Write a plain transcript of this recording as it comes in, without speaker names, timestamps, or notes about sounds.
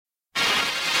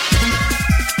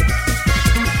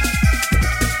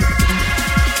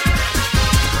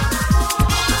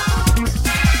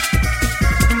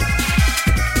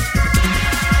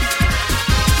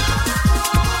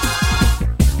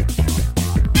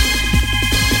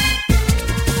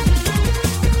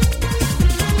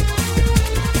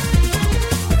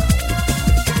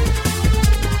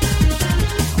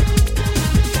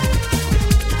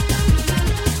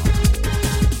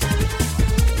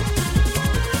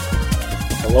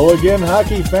Hello again,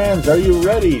 hockey fans. Are you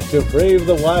ready to brave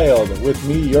the wild with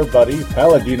me, your buddy,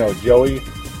 Palladino Joey?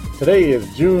 Today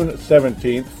is June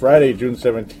 17th, Friday, June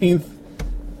 17th,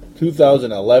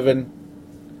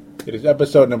 2011. It is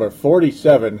episode number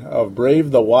 47 of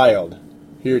Brave the Wild.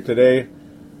 Here today,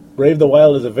 Brave the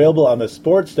Wild is available on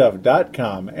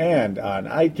thesportstuff.com and on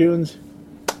iTunes.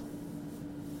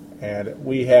 And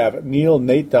we have Neil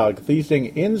Nate Dog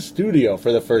Thiesing in studio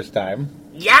for the first time.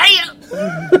 Yeah!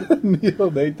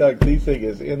 Neil Nate Dog Thiesing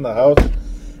is in the house.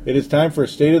 It is time for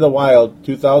State of the Wild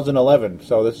 2011.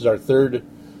 So this is our third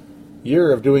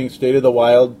year of doing State of the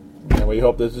Wild, and we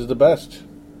hope this is the best.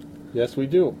 Yes, we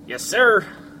do. Yes, sir.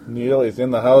 Neil is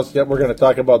in the house. Yep, we're going to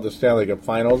talk about the Stanley Cup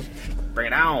Finals. Bring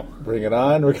it on. Bring it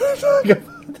on. We're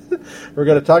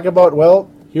going to talk about,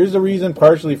 well, here's the reason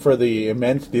partially for the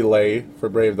immense delay for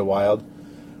Brave the Wild.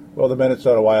 Well, the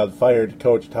Minnesota Wild fired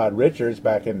coach Todd Richards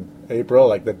back in April,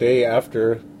 like the day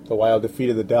after the Wild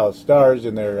defeated the Dallas Stars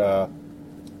in their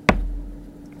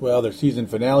season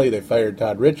finale. They fired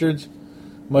Todd Richards,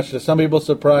 much to some people's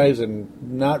surprise, and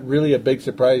not really a big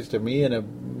surprise to me in a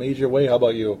major way. How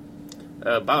about you?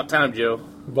 About time, Joe.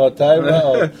 About time?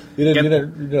 Well, you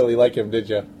didn't really like him, did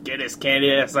you? Get his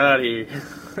candy ass out of here.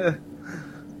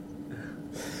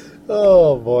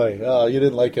 Oh, boy. Oh, you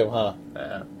didn't like him, huh?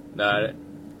 No,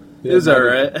 he was all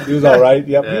right. He was all right.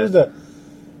 Yep. Yeah.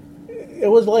 It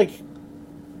was like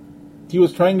he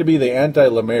was trying to be the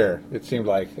anti-Lemaire, it seemed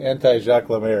like. Anti-Jacques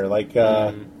Lemaire. Like,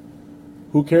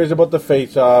 who cares about the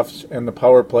face-offs and the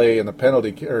power play and the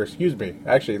penalty? Or, excuse me,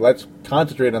 actually, let's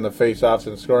concentrate on the face-offs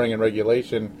and scoring and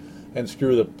regulation and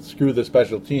screw the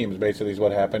special teams, basically, is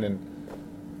what happened. And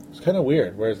it's kind of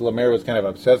weird, whereas Lemaire was kind of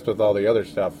obsessed with all the other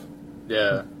stuff.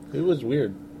 Yeah. It was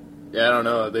weird. Yeah, I don't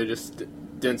know. They just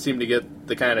didn't seem to get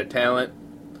the kind of talent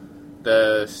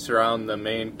to surround the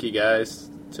main key guys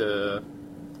to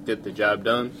get the job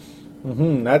done.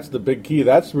 Mm-hmm. That's the big key.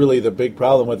 That's really the big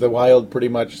problem with the Wild pretty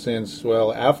much since,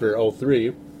 well, after 03,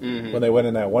 when they went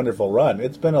in that wonderful run.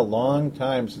 It's been a long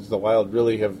time since the Wild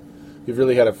you've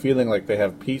really had a feeling like they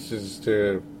have pieces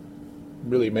to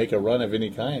really make a run of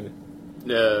any kind.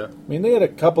 Yeah. I mean, they had a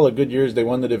couple of good years. They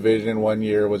won the division one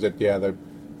year. Was it, the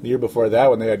year before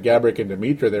that when they had Gaborik and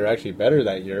Dimitra, they were actually better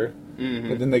that year.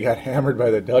 But then they got hammered by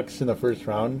the Ducks in the first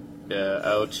round. Yeah,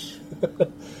 ouch.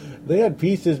 They had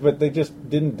pieces, but they just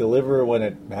didn't deliver when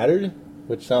it mattered,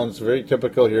 which sounds very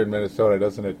typical here in Minnesota,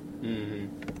 doesn't it?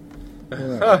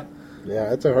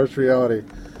 Yeah, it's a harsh reality.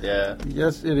 Yeah.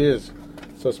 Yes, it is.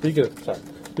 So speaking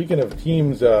of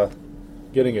teams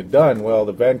getting it done, well,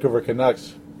 the Vancouver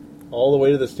Canucks all the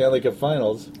way to the Stanley Cup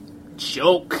Finals.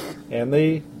 Choke. And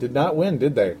they did not win,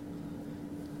 did they?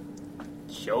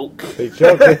 Choke. They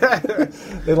choked.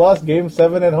 They lost Game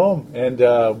 7 at home. And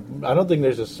I don't think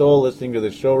there's a soul listening to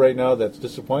the show right now that's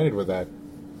disappointed with that.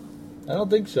 I don't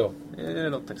think so. Yeah, I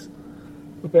don't think so.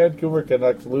 The Vancouver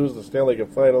Canucks lose the Stanley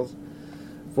Cup Finals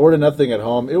 4-0 at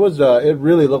home. It was. It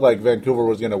really looked like Vancouver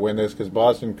was going to win this because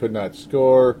Boston could not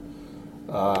score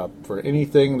for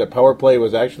anything. The power play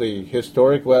was actually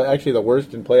historic. Well, actually the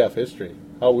worst in playoff history.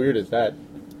 How weird is that?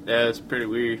 Yeah, it's pretty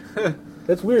weird.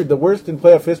 That's weird. The worst in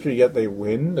playoff history, yet they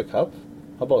win the cup?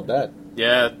 How about that?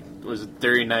 Yeah, was it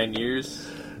 39 years?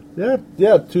 Yeah,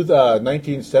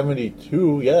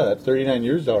 1972. Yeah, that's 39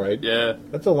 years, all right. Yeah.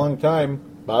 That's a long time.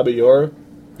 Bobby Orr.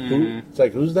 It's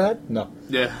like, who's that? No.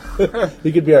 Yeah.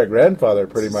 He could be our grandfather,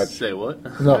 pretty much. Say what?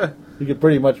 No, he could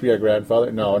pretty much be our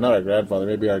grandfather. No, not our grandfather.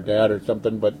 Maybe our dad or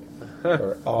something, but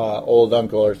or old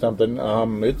uncle or something.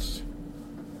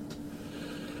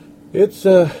 It's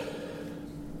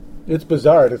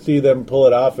bizarre to see them pull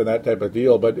it off in that type of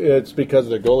deal, but it's because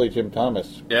of the goalie, Tim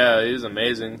Thomas. Yeah, he was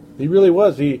amazing. He really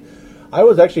was. I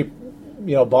was actually,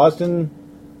 Boston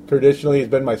traditionally has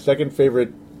been my second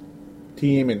favorite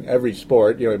team in every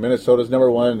sport. Minnesota's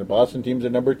number one, and the Boston teams are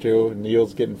number two. And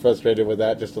Neil's getting frustrated with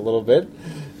that just a little bit.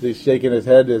 He's shaking his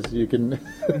head as you can.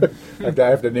 I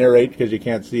have to narrate because you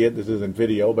can't see it. This isn't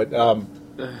video, but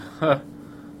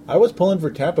I was pulling for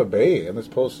Tampa Bay in this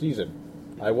postseason.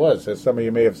 I was, as some of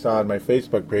you may have saw on my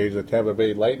Facebook page, the Tampa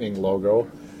Bay Lightning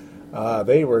logo.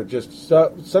 They were just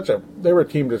they were a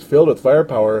team just filled with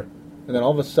firepower, and then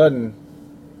all of a sudden,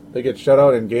 they get shut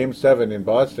out in Game 7 in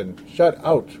Boston. Shut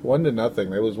out, 1-0. They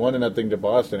lose 1-0 to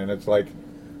Boston, and it's the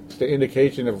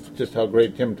indication of just how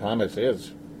great Tim Thomas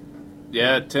is.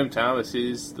 Yeah, Tim Thomas,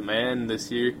 he's the man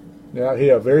this year. Yeah, he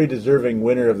a very deserving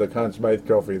winner of the Conn Smythe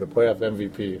Trophy, the playoff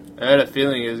MVP. I had a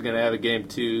feeling he was going to have a Game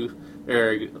 2,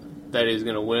 or that he's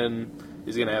going to win.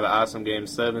 He's going to have an awesome Game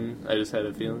 7. I just had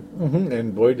a feeling. Mm-hmm.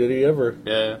 And boy, did he ever.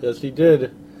 Yeah. Yes, he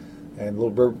did. And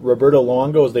Roberto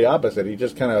Luongo is the opposite. He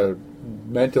just kind of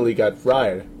mentally got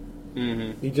fried.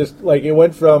 Mm-hmm. He just it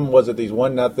went from was it these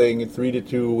 1-0,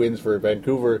 3-2 wins for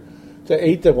Vancouver to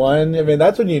 8-1. I mean,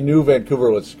 that's when you knew Vancouver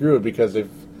was screwed because if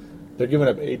they're giving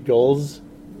up 8 goals,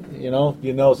 you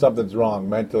know something's wrong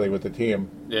mentally with the team.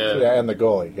 Yeah. And the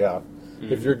goalie. Yeah.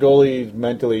 Mm-hmm. If your goalie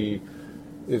mentally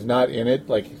is not in it,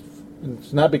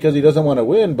 it's not because he doesn't want to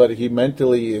win, but he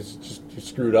mentally is just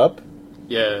screwed up.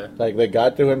 Yeah. Like they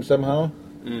got to him somehow.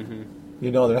 Mm-hmm. You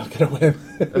know they're not going to win.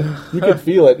 You can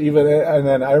feel it even. And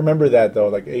then I remember that though,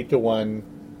 8-1,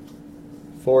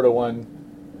 4-1,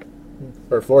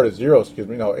 or 4-0. Excuse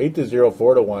me. No, 8-0,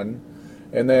 4-1,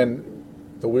 and then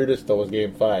the weirdest though was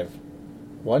Game 5,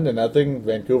 1-0.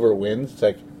 Vancouver wins. It's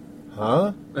like,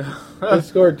 huh? They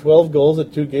scored 12 goals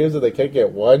in 2 games and they can't get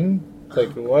one. It's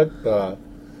like what?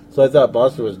 So I thought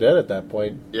Boston was dead at that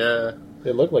point. Yeah.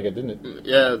 It looked like it, didn't it?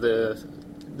 Yeah.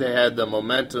 They had the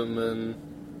momentum and.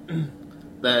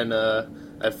 Then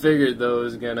I figured though it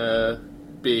was gonna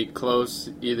be close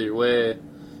either way.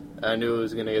 I knew it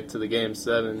was gonna get to the Game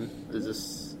 7. It's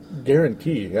just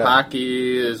guarantee. Yeah.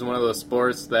 Hockey is one of those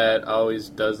sports that always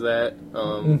does that.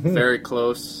 Very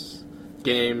close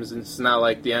games. And it's not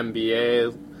like the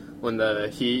NBA when the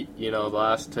Heat,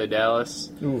 lost to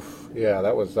Dallas. Oof. Yeah,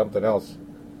 that was something else.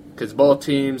 Because both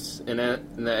teams in the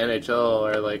NHL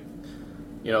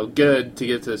are good to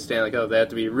get to the Stanley Cup. They have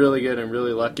to be really good and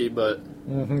really lucky, but.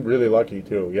 Really lucky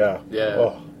too, yeah. Yeah.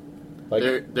 Oh,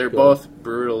 they're both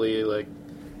brutally,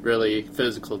 really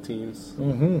physical teams.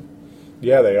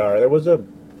 Yeah, they are. That was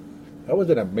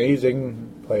an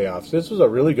amazing playoffs. This was a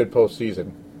really good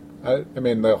postseason. I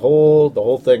mean, the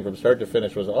whole thing from start to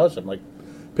finish was awesome. Like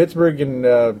Pittsburgh and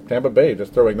Tampa Bay,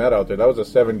 just throwing that out there. That was a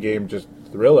 7-game just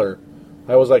thriller.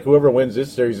 I was like, whoever wins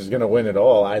this series is going to win it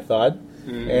all, I thought.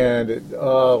 And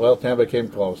Tampa came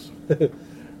close.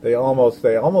 They almost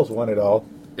won it all.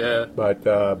 Yeah. But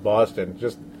Boston,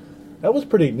 that was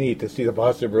pretty neat to see the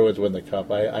Boston Bruins win the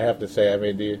cup. I have to say. I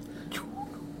mean, did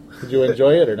you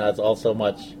enjoy it or not all so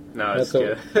much? No, it's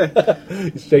good.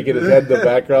 He's shaking his head in the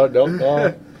background.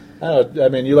 I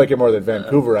mean, you like it more than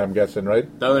Vancouver, I'm guessing,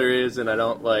 right? The only reason I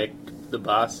don't like the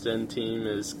Boston team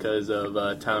is because of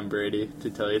Tom Brady,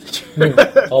 to tell you the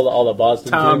truth. all the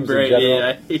Boston Tom teams Brady, in general?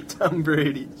 I hate Tom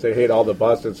Brady. So you hate all the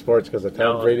Boston sports because of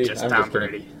Tom Brady? Just Tom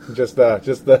Brady. Just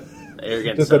the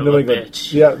arrogant just son the New of a England,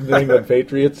 bitch. yeah, New England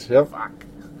Patriots. Yep. Fuck.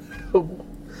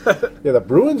 Yeah, the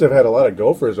Bruins have had a lot of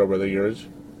Gophers over the years.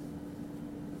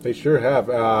 They sure have.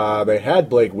 They had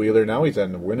Blake Wheeler. Now he's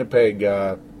in Winnipeg.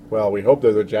 We hope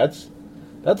they're the Jets.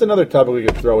 That's another topic we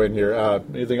could throw in here.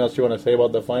 Anything else you want to say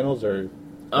about the finals, or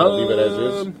leave it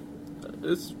as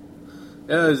is?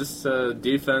 This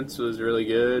defense was really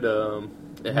good.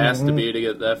 It has to be to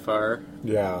get that far.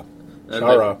 Yeah. And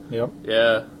Chara. Yep.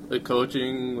 Yeah. The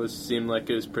coaching seemed like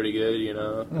it was pretty good,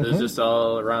 It was just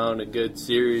all around a good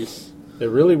series. It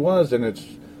really was, and it's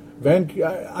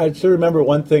I still remember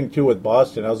one thing too with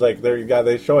Boston. I was like,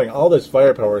 they're showing all this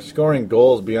firepower, scoring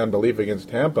goals beyond belief against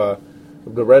Tampa.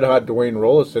 The red hot Dwayne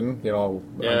Rollison,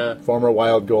 former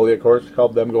Wild goalie, of course,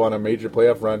 helped them go on a major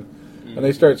playoff run, and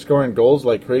they start scoring goals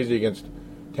like crazy against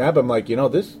Tampa. I'm like,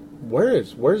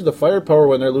 where's the firepower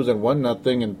when they're losing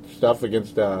 1-0 and stuff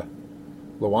against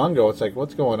Luongo? It's like,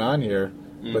 what's going on here?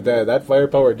 But that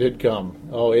firepower did come.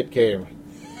 Oh, it came.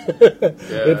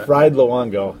 It fried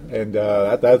Luongo, and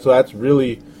that's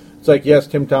really. It's like, yes,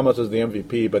 Tim Thomas is the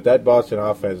MVP, but that Boston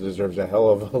offense deserves a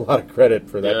hell of a lot of credit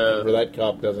for that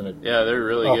cup, doesn't it? Yeah, they're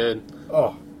really good.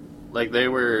 Oh, like they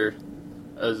were,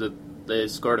 they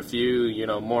scored a few,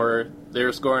 more. They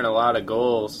were scoring a lot of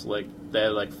goals. Like they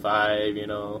had 5,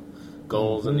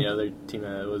 goals, and the other team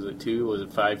had, was it 2? Was it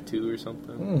 5-2 or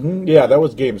something? Yeah, that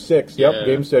was Game 6. Yep, Yeah.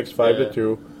 Game 6,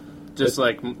 5-2. Just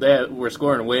they were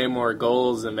scoring way more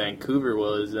goals than Vancouver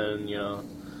was, and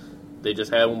they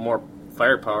just had more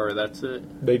firepower. That's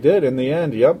it. They did in the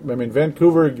end. Yep. I mean,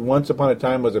 Vancouver once upon a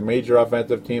time was a major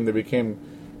offensive team. They became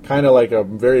kind of like a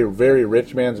very, very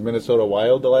rich man's Minnesota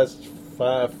Wild the last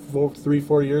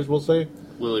 3-4 years, we'll say.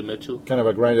 Willie Mitchell. Kind of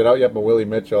a grinded out. Yep, but Willie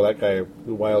Mitchell, that guy,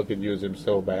 the Wild could use him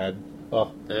so bad.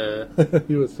 Oh, yeah.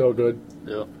 He was so good.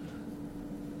 Yeah.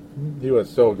 He was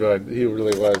so good. He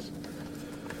really was.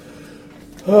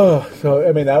 Oh, so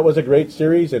I mean, that was a great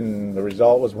series, and the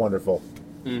result was wonderful.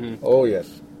 Mm-hmm. Oh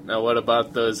yes. Now, what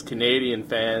about those Canadian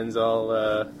fans all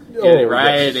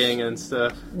rioting and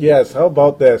stuff? Yes, how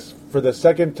about this? For the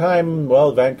second time,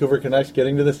 Vancouver Canucks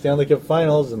getting to the Stanley Cup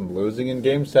Finals and losing in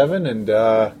Game 7 and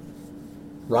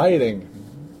rioting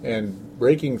and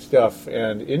breaking stuff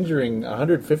and injuring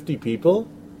 150 people.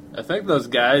 I think those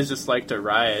guys just like to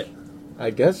riot.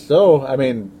 I guess so. I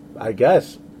mean, I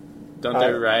guess. Don't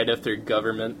they riot if their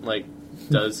government,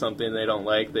 does something they don't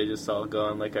like, they just all go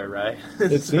on like a riot.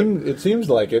 It seems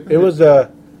like it. It was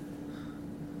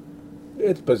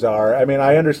it's bizarre. I mean,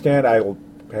 I understand. I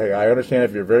understand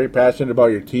if you're very passionate about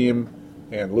your team,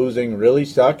 and losing really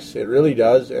sucks. It really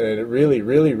does, and it really,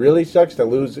 really, really sucks to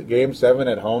lose Game 7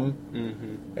 at home,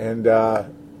 and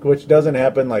which doesn't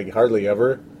happen like hardly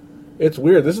ever. It's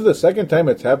weird. This is the second time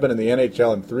it's happened in the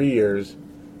NHL in 3 years,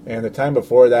 and the time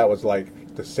before that was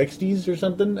like the 60s or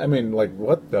something. I mean, like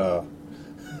what the?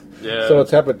 Yeah. So it's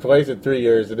happened twice in 3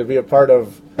 years, and to be a part.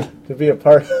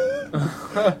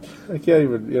 I can't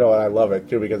even, I love it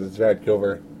too because it's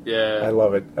Vancouver. Yeah. I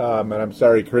love it. And I'm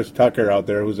sorry, Chris Tucker out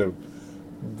there, who's a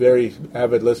very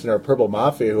avid listener of Purple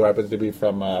Mafia, who happens to be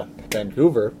from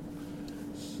Vancouver.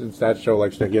 Since that show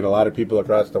likes to get a lot of people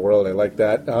across the world, I like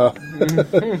that.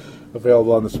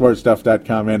 Available on the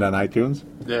sportstuff.com and on iTunes.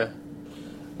 Yeah.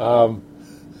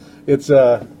 It's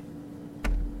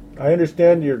I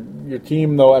understand your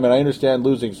team, though. I mean, I understand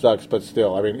losing sucks, but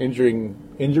still, I mean,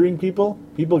 injuring people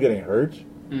getting hurt.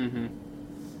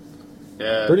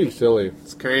 Yeah. Pretty silly.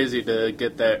 It's crazy to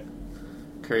get that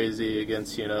crazy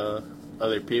against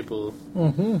other people.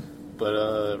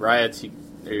 But riots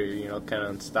are kind of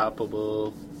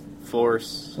unstoppable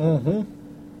force.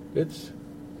 It's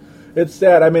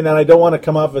sad. I mean, and I don't want to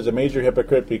come off as a major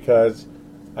hypocrite because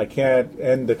I can't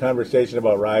end the conversation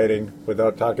about rioting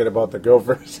without talking about the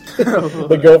Gophers.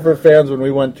 The Gopher fans, when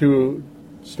we won 2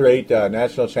 straight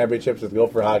national championships with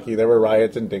Gopher hockey, there were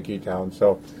riots in Dinkytown.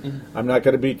 So I'm not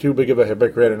going to be too big of a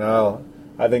hypocrite, and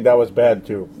I think that was bad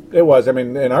too. It was. I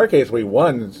mean, in our case, we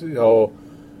won.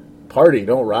 Party,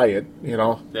 don't riot.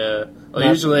 Yeah. Well,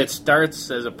 usually it starts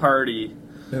as a party.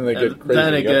 And they get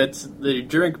crazy. They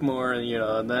drink more,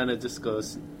 and then it just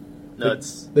goes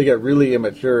nuts. They get really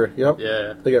immature. Yep.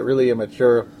 Yeah. They get really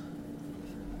immature.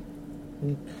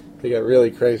 They get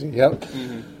really crazy. Yep.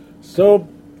 So,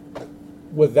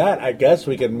 with that, I guess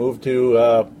we can move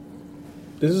to.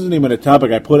 This isn't even a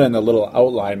topic I put in the little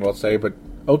outline, we'll say, but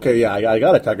okay, yeah, I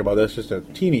got to talk about this just a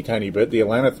teeny tiny bit. The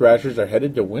Atlanta Thrashers are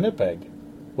headed to Winnipeg.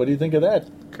 What do you think of that?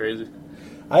 Crazy.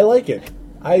 I like it.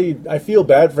 I feel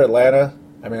bad for Atlanta.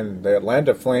 I mean, the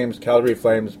Atlanta Flames, Calgary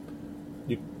Flames,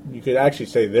 you could actually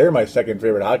say they're my second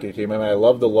favorite hockey team. I mean, I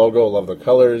love the logo, love the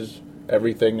colors,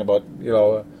 everything about,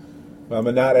 I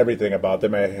mean, not everything about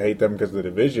them. I hate them because of the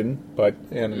division,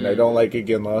 and I don't like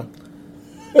Iginla.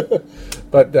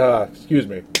 But, excuse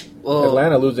me. Well,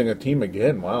 Atlanta losing a team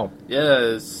again, wow.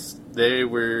 Yeah, they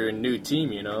were a new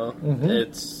team,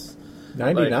 It's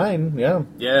 99, yeah.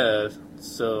 Yeah,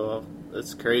 so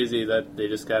it's crazy that they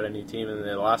just got a new team and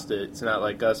they lost it. It's not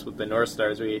like us with the North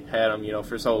Stars. We had them,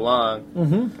 for so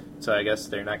long. So I guess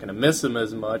they're not going to miss them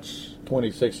as much.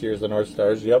 26 years, the North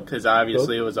Stars, yep. Because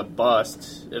obviously it was a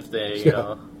bust if they,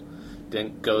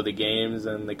 didn't go to games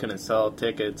and they couldn't sell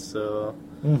tickets. So,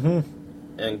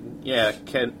 and yeah,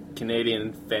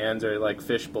 Canadian fans are like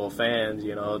fishbowl fans.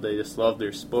 They just love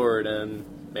their sport and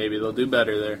maybe they'll do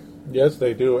better there. Yes,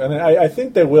 they do, and I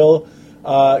think they will.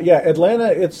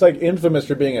 Atlanta, it's like infamous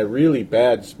for being a really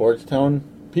bad sports town.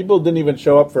 People didn't even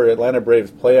show up for Atlanta Braves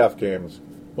playoff games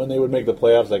when they would make the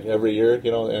playoffs like every year,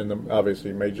 and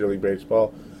obviously Major League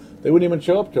Baseball. They wouldn't even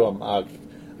show up to them.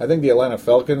 I think the Atlanta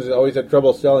Falcons always had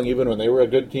trouble selling even when they were a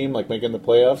good team, like making the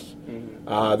playoffs.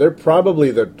 They're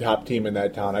probably the top team in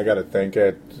that town, I got to think.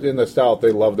 In the South,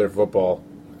 they love their football.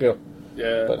 Yeah.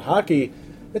 But hockey,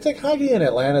 it's like hockey in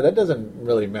Atlanta, that doesn't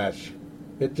really mesh.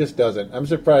 It just doesn't. I'm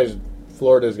surprised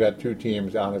Florida's got 2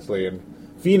 teams, honestly, and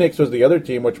Phoenix was the other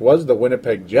team, which was the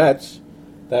Winnipeg Jets.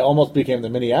 That almost became the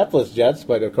Minneapolis Jets,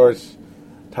 but of course,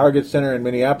 Target Center in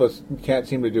Minneapolis can't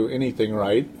seem to do anything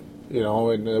right,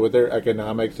 and with their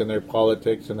economics and their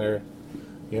politics and their,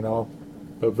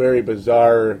 a very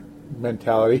bizarre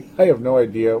mentality. I have no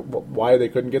idea why they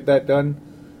couldn't get that done,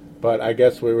 but I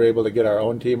guess we were able to get our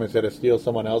own team instead of steal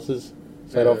someone else's,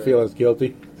 so I don't feel as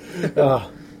guilty.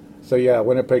 So, yeah,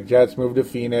 Winnipeg Jets moved to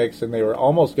Phoenix, and they were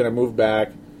almost going to move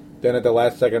back. Then at the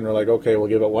last second, we're like, okay, we'll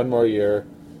give it one more year.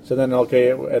 So then,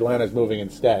 okay, Atlanta's moving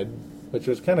instead, which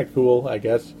was kind of cool, I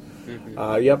guess.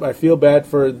 Yep, I feel bad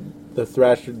for the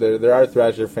Thrasher. There are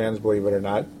Thrasher fans, believe it or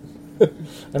not.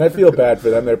 And I feel bad for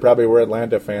them. They probably were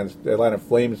Atlanta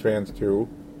Flames fans, too.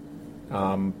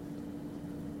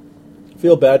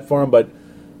 Feel bad for them, but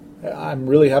I'm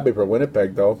really happy for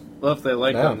Winnipeg, though. Well, if they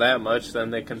like them that much,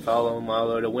 then they can follow them all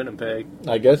the way to Winnipeg.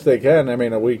 I guess they can. I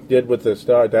mean, we did with the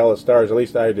Dallas Stars. At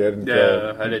least I did.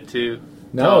 Yeah, I did too.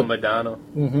 Tom Modano.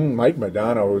 Mike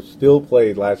Modano, who still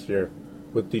played last year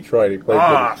with Detroit. He played.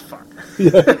 Fuck.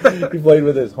 He played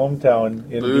with his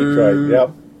hometown in Detroit.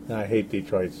 Yep. I hate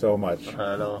Detroit so much.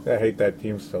 I know. I hate that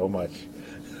team so much.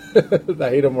 I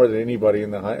hate him more than anybody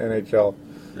in the NHL.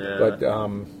 Yeah. But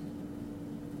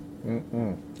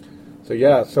so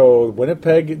yeah, so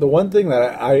Winnipeg. The one thing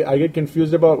that I get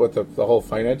confused about with the whole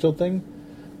financial thing,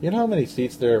 you know how many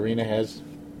seats their arena has?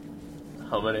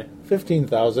 How many?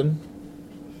 15,000.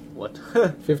 What?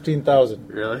 15,000.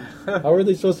 Really? How are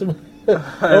they supposed to? I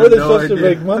How are have they no supposed to idea.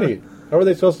 make money? How are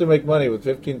they supposed to make money with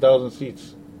 15,000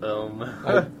 seats?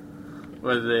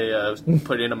 Were they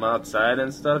putting them outside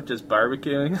and stuff, just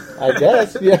barbecuing? I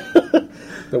guess, yeah.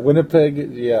 The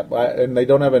Winnipeg, yeah, and they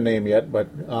don't have a name yet, but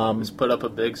Just put up a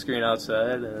big screen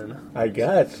outside and. I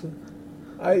guess.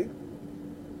 I'm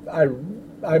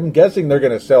guessing they're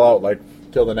going to sell out like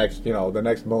till the next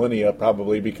millennia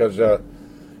probably, because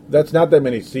that's not that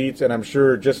many seats, and I'm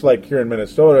sure just like here in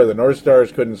Minnesota, the North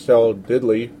Stars couldn't sell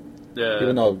diddly. Yeah.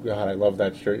 Even though, God, I love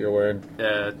that shirt you're wearing.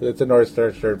 Yeah. It's a North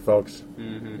Star shirt, folks.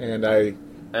 Mm-hmm.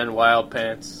 And Wild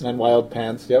Pants. And Wild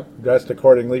Pants, yep. Dressed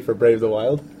accordingly for Brave the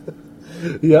Wild.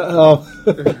 Yeah.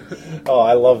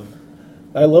 I love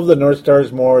the North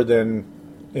Stars more than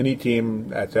any team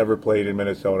that's ever played in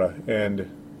Minnesota. And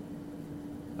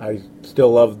I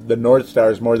still love the North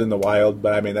Stars more than the Wild,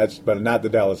 but not the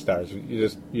Dallas Stars. You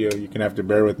can have to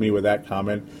bear with me with that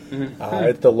comment.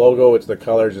 It's the logo, it's the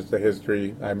colors, it's the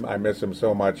history. I miss them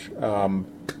so much. Yeah.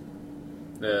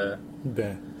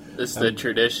 The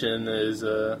tradition is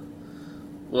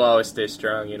will always stay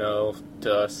strong,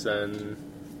 to us, and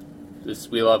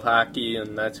we love hockey,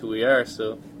 and that's who we are.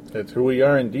 So that's who we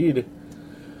are indeed.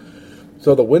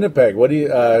 So the Winnipeg, what do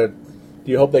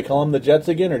you hope they call them the Jets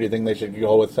again, or do you think they should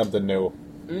go with something new?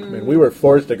 I mean, we were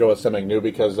forced to go with something new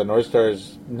because the North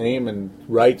Stars name and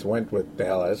rights went with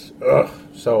Dallas. Ugh.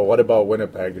 So what about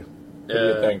Winnipeg? What do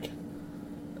you think?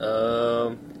 I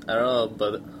don't know,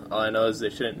 but all I know is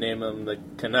they shouldn't name them the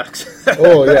Canucks.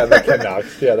 Oh yeah, the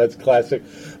Canucks. Yeah, that's classic.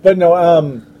 But no,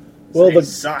 They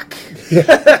suck.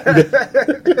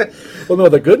 Well, no,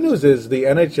 the good news is the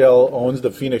NHL owns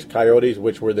the Phoenix Coyotes,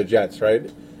 which were the Jets,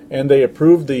 right? And they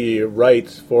approved the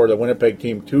rights for the Winnipeg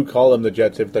team to call them the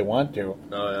Jets if they want to.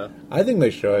 Oh, yeah. I think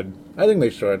they should.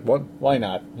 Why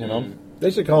not?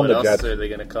 They should call them the Jets. What else are they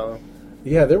going to call them?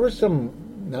 Yeah, there were some.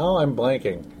 Now I'm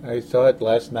blanking. I saw it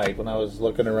last night when I was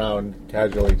looking around,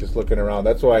 casually just looking around.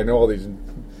 That's why I know all these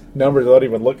numbers without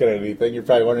even looking at anything. You're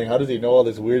probably wondering, how does he know all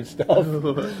this weird stuff?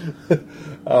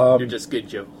 You're just good,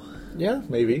 Joe. Yeah,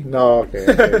 maybe. No, okay.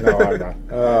 No, I'm not.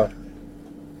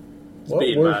 What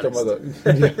were some of the...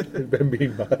 been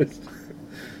being modest.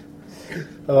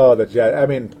 Oh, the Jet. I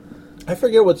mean, I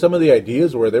forget what some of the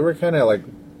ideas were. They were kind of like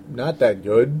not that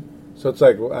good. So it's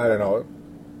like, I don't know.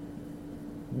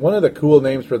 One of the cool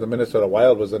names for the Minnesota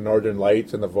Wild was the Northern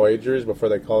Lights and the Voyagers before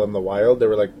they called them the Wild. There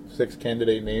were like 6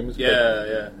 candidate names.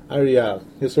 Yeah.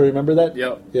 You still remember that?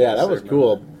 Yep. Yeah, that was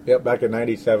cool. Yep, back in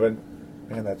 '97.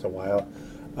 Man, that's a while.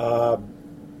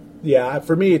 Yeah,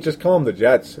 for me, just call them the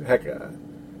Jets. Heck,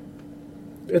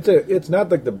 it's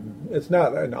not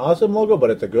an awesome logo, but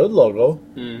it's a good logo.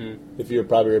 Mm-hmm. If you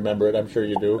probably remember it, I'm sure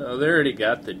you do. Oh, they already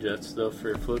got the Jets though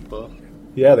for football.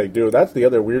 Yeah, they do. That's the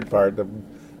other weird part. The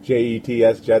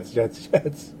Jets, Jets.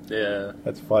 Yeah,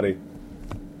 that's funny.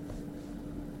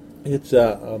 It's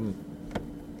Yeah.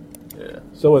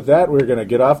 So with that, we're gonna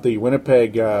get off the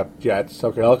Winnipeg Jets.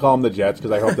 Okay, I'll call them the Jets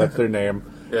because I hope that's their name.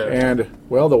 Yeah. And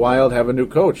well, the Wild have a new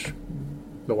coach.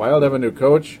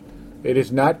 It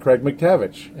is not Craig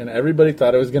McTavish, and everybody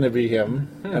thought it was going to be him.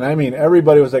 And I mean,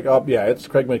 everybody was like, "Oh, yeah, it's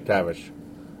Craig McTavish."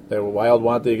 The Wild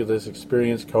want this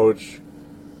experienced coach,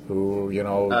 who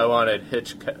I wanted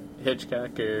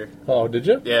Hitchcock or. Oh, did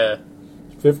you? Yeah.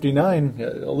 59,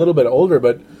 a little bit older,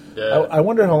 but Yeah. I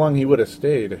wonder how long he would have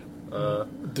stayed.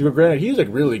 Granted, he's a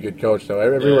really good coach, though.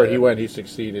 Everywhere he went, he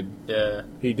succeeded. Yeah.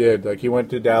 He did. Like, he went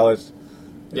to Dallas.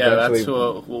 Yeah, that's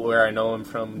where I know him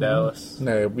from, Dallas.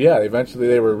 Yeah, eventually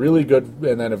they were really good,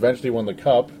 and then eventually won the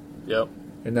Cup. Yep.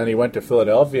 And then he went to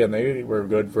Philadelphia, and they were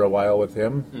good for a while with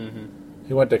him. Mm-hmm.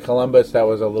 He went to Columbus. That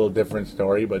was a little different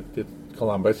story, but it's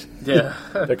Columbus. Yeah.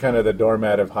 They're kind of the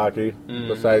doormat of hockey,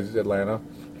 besides Atlanta.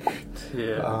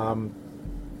 Yeah.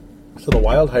 So the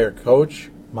Wild hire coach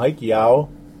Mike Yeo.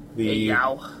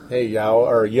 Hey Yao,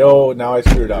 or Yo. Now I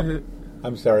screwed up.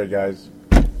 I'm sorry, guys.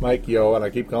 Mike Yeo, and I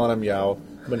keep calling him Yao.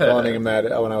 I've been calling him that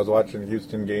when I was watching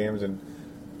Houston games and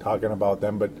talking about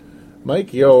them. But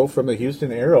Mike Yeo from the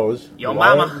Houston Arrows, Yo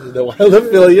Mama, the Wild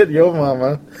affiliate, Yo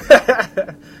Mama.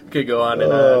 Could go on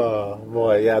and on. Oh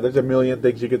boy, yeah. There's a million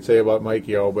things you could say about Mike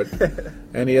Yeo, but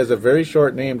and he has a very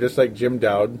short name, just like Jim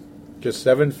Dowd, just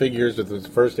 7 figures with his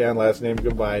first and last name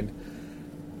combined.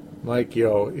 Mike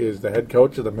Yeo is the head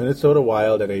coach of the Minnesota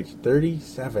Wild at age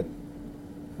 37.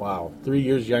 Wow, 3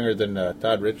 years younger than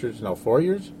Todd Richards. No, 4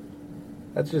 years.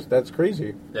 That's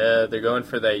crazy. Yeah, they're going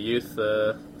for that youth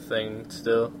thing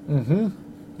still. Mm-hmm.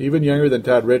 Even younger than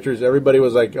Todd Richards. Everybody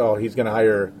was like, oh, he's going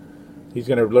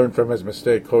to learn from his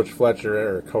mistake,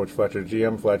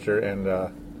 GM Fletcher,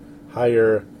 and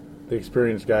hire the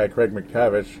experienced guy, Craig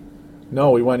McTavish.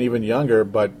 No, we went even younger,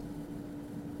 but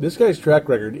this guy's track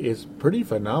record is pretty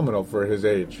phenomenal for his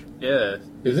age. Yeah.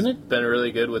 Isn't it? Been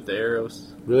really good with the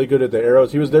Arrows. Really good at the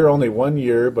Arrows. He was there only 1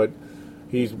 year, but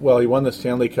he won the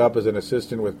Stanley Cup as an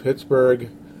assistant with Pittsburgh.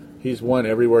 He's won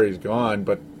everywhere he's gone,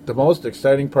 but the most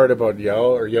exciting part about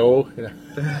Yo is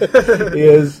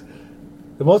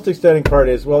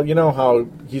well, you know how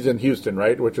he's in Houston,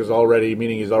 right? Which is already,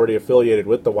 meaning he's already affiliated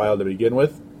with the Wild to begin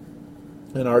with,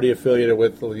 and already affiliated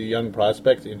with the young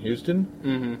prospects in Houston.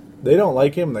 Mm-hmm. They don't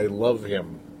like him; they love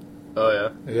him. Oh yeah.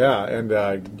 Yeah, and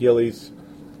Gillies.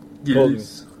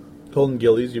 Colton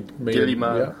Gillies. You made Gilly him.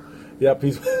 man. Yeah. Yep.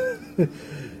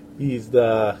 He's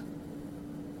the.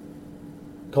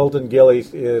 Colton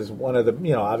Gillies is one of the,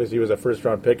 obviously he was a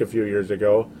first-round pick a few years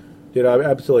ago. Did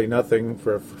absolutely nothing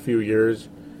for a few years,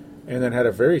 and then had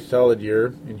a very solid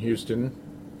year in Houston.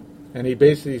 And he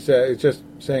basically said, it's just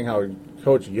saying how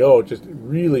Coach Yo just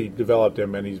really developed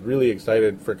him, and he's really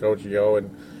excited for Coach Yo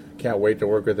and can't wait to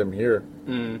work with him here.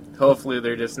 Hopefully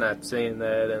they're just not saying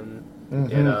that,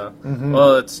 and,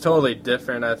 well, it's totally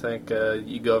different, I think.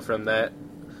 You go from that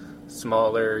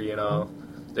smaller,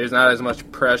 there's not as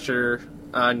much pressure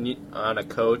on a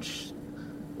coach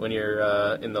when you're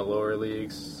in the lower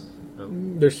leagues.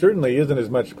 There certainly isn't as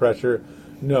much pressure.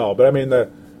 No, but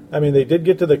they did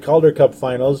get to the Calder Cup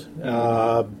Finals,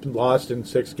 lost in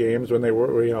 6 games when they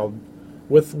were,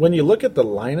 when you look at the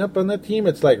lineup on that team,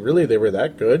 it's like really they were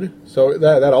that good. So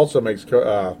that also makes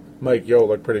Mike Yeo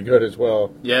look pretty good as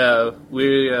well. Yeah,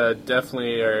 we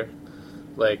definitely are.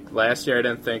 Like last year, I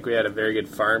didn't think we had a very good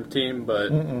farm team,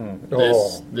 but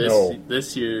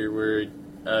this year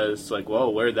it's like, whoa,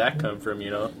 where'd that come from?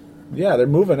 Yeah, they're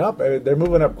moving up. They're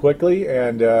moving up quickly,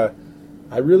 and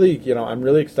I'm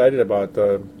really excited about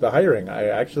the hiring. I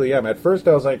actually am. At first,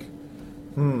 I was like,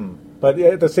 but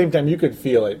at the same time, you could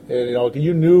feel it.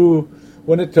 You knew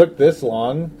when it took this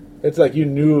long. It's like you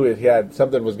knew it had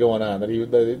something was going on,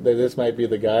 that this might be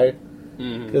the guy.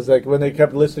 Because like when they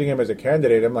kept listing him as a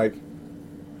candidate, I'm like,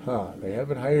 they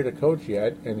haven't hired a coach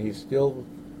yet, and he's still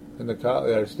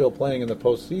they're still playing in the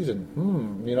postseason.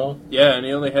 Yeah, and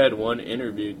he only had one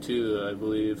interview too, I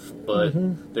believe. But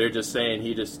they're just saying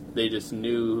they just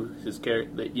knew his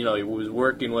character. He was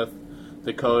working with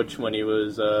the coach when he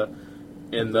was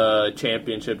in the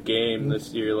championship game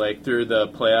this year, like through the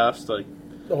playoffs, like.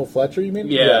 Oh, Fletcher, you mean?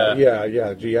 Yeah.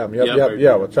 GM. Yep.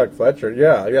 Yeah, with Chuck Fletcher.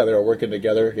 Yeah, they were working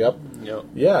together. Yep.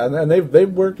 Yeah, and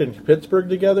they've worked in Pittsburgh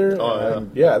together. Oh,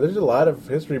 yeah. There's a lot of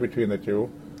history between the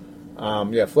two.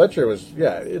 Fletcher was.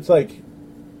 Yeah, it's like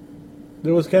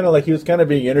it was kind of like he was kind of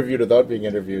being interviewed without being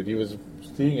interviewed. He was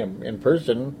seeing him in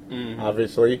person,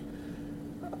 obviously.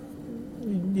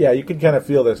 Yeah, you could kind of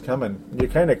feel this coming. You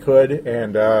kind of could,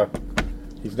 and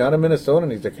he's not a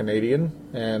Minnesotan. He's a Canadian,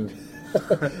 and.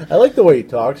 I like the way he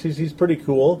talks. He's pretty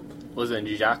cool. Wasn't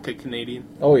Jacques a Canadian?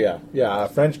 Oh, yeah. Yeah, a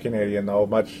French Canadian, though.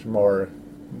 Much more,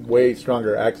 way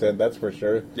stronger accent, that's for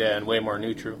sure. Yeah, and way more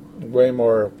neutral. Way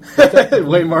more...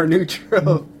 way more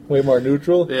neutral. Way more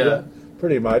neutral? Yeah.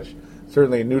 Pretty much.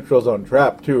 Certainly neutral zone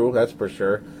trap, too, that's for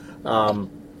sure.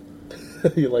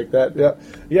 You like that? Yeah.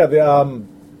 Yeah,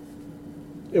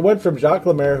 it went from Jacques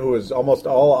Lemaire, who was almost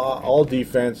all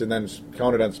defense and then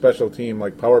counted on special team,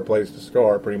 like power plays to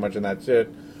score, pretty much, and that's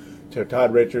it, to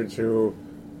Todd Richards, who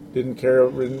didn't care.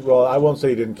 Well, I won't say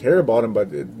he didn't care about him,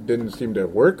 but it didn't seem to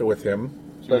work with him,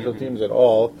 special teams at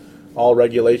all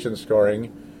regulation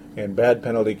scoring, and bad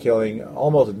penalty killing,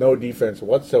 almost no defense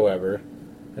whatsoever.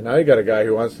 And now you got a guy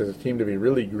who wants his team to be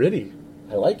really gritty.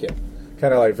 I like it.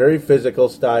 Kind of like very physical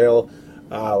style,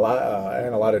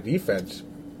 and a lot of defense.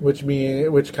 Which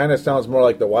kind of sounds more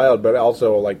like the Wild, but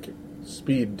also like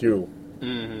speed too.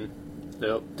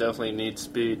 They'll definitely need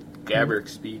speed. Gaborik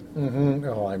speed.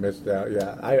 Oh, I missed that.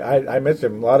 Yeah, I miss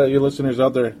him. A lot of you listeners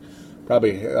out there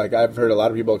probably, like, I've heard a lot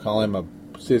of people call him a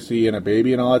sissy and a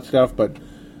baby and all that stuff. But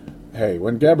hey,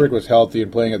 when Gaborik was healthy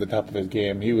and playing at the top of his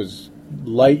game, he was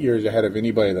light years ahead of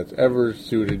anybody that's ever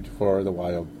suited for the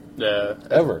Wild. Yeah,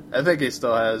 ever. I think he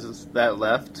still has that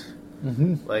left.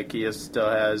 Like he still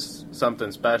has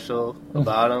something special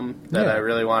about him that I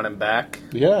really want him back.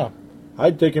 Yeah,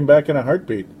 I'd take him back in a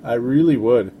heartbeat. I really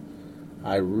would.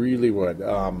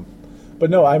 But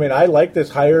no, I mean, I like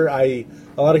this hire. A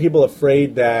lot of people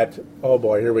afraid that, oh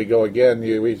boy, here we go again.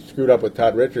 We screwed up with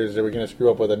Todd Richards. Are we going to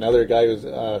screw up with another guy who's,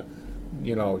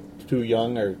 too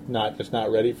young or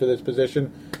not ready for this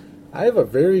position? I have a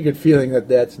very good feeling that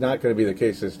that's not going to be the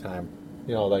case this time.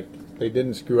 You know, like they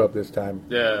didn't screw up this time.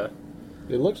 Yeah.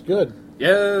 It looks good.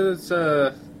 Yeah, it's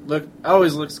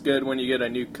always looks good when you get a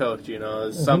new coach. You know,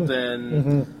 it's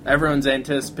something everyone's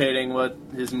anticipating what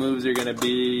his moves are going to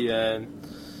be, and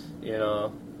you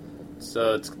know,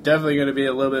 so it's definitely going to be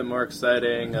a little bit more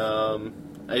exciting.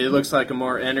 It looks like a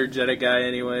more energetic guy,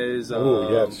 anyways.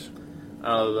 Yes.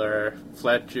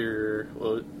 Fletcher.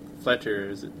 Well, Fletcher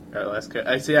is our last coach.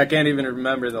 I can't even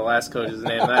remember the last coach's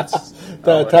name. That's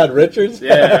Todd Richards.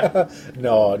 Yeah.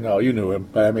 No, you knew him.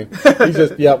 I mean, he's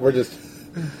just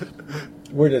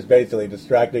we're just basically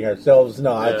distracting ourselves.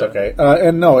 No, that's okay.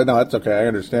 And no, that's okay. I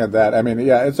understand that. I mean,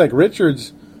 yeah, it's like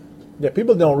Richards. Yeah,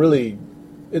 people don't really.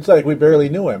 It's like we barely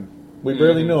knew him. We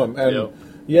barely knew him, and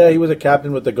yeah, he was a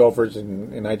captain with the Gophers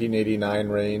in 1989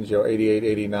 range, 88,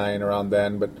 89, around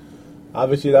then. But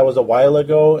obviously, that was a while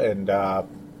ago, and not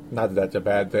that that's a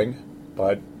bad thing,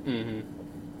 but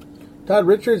Todd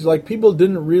Richards, like, people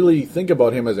didn't really think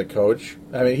about him as a coach.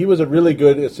 I mean, he was a really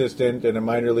good assistant and a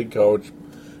minor league coach,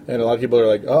 and a lot of people are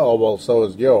like, oh, well, so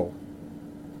is Yo.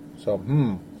 So,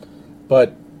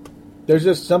 But there's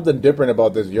just something different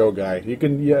about this Yo guy.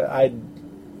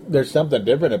 There's something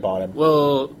different about him.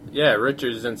 Well, yeah,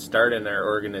 Richards didn't start in our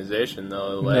organization,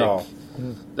 though. Like, no.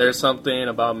 There's something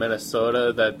about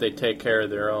Minnesota that they take care of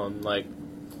their own. Like,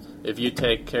 if you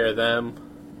take care of them,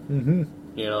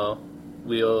 you know,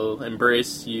 we'll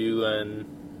embrace you and,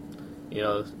 you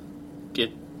know,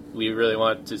 we really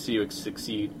want to see you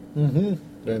succeed.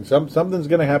 And something's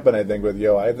going to happen, I think, with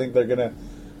Yo. I think we're going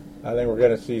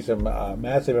to see some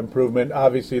massive improvement.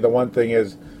 Obviously, the one thing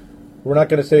is, we're not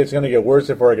going to say it's going to get worse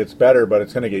before it gets better, but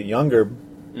it's going to get younger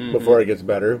before it gets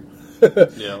better.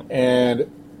 Yeah.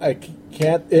 And I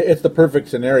can't. It's the perfect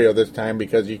scenario this time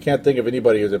because you can't think of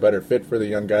anybody who's a better fit for the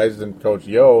young guys than Coach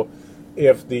Yo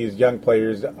if these young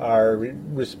players are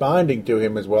responding to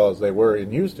him as well as they were in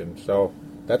Houston. So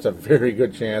that's a very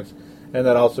good chance. And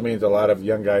that also means a lot of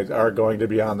young guys are going to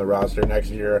be on the roster next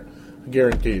year,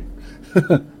 guaranteed.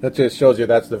 That just shows you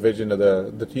that's the vision of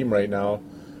the team right now.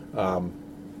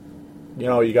 You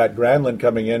know, you got Granlund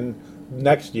coming in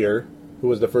next year, who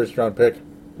was the first-round pick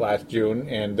last June,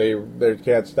 and they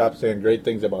can't stop saying great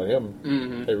things about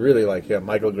him. They really like him.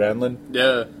 Michael Granlund.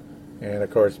 Yeah. And,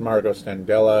 of course, Marco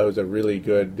Stendella, who's a really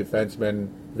good defenseman,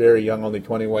 very young, only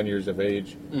 21 years of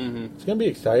age. It's going to be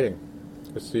exciting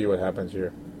to see what happens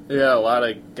here. Yeah, a lot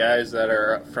of guys that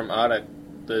are from out of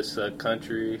this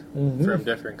country, from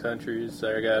different countries.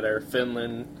 I got our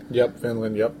Finland. Yep,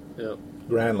 Finland, yep.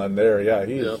 Granlund there, yeah.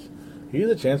 He's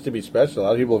a chance to be special. A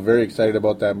lot of people are very excited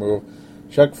about that move.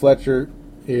 Chuck Fletcher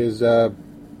is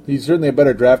he's certainly a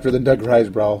better drafter than Doug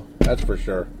Risebrough, that's for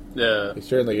sure. Yeah. He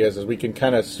certainly is, as we can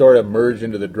kind of sort of merge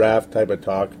into the draft type of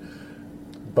talk.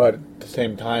 But at the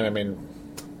same time, I mean,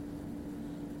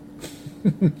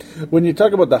 when you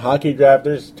talk about the hockey draft,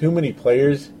 there's too many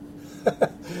players.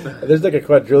 There's like a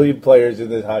quadrillion players in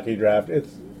this hockey draft.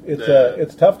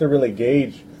 It's tough to really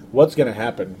gauge what's going to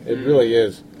happen. It really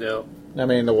is. Yeah. I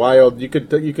mean, the Wild, you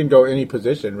can go any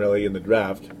position really in the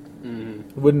draft.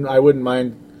 I wouldn't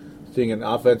mind seeing an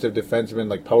offensive defenseman,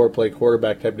 like power play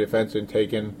quarterback type defenseman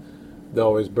taken.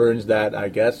 Though is Burns that? I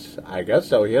guess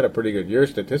so. He had a pretty good year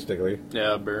statistically.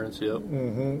 Yeah, Burns. Yep.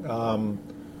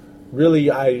 Really,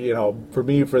 for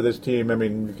me, for this team, I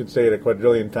mean, you can say it a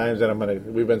quadrillion times,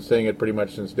 and we've been saying it pretty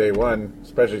much since day one,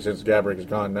 especially since Gaborik is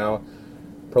gone now.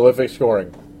 Prolific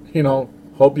scoring.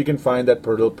 Hope you can find that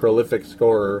prolific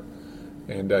scorer,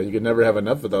 and you can never have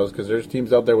enough of those because there's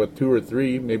teams out there with 2 or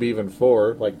 3, maybe even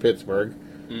 4, like Pittsburgh.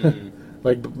 You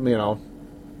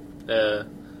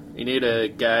need a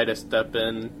guy to step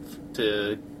in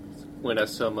to win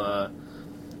us some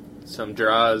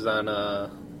draws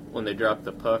on when they drop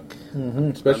the puck,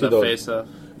 especially on the face-off.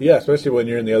 Yeah, especially when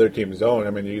you're in the other team's zone. I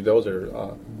mean, those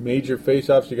are major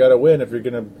face-offs you got to win if you're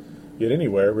going to get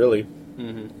anywhere, really.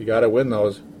 You got to win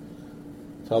those.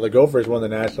 That's how the Gophers won the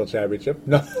national championship.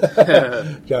 No,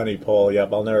 Johnny Pohl.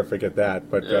 Yep, I'll never forget that.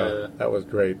 But that was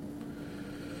great.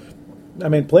 I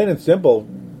mean, plain and simple,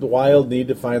 the Wild need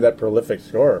to find that prolific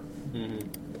scorer.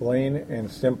 Plain and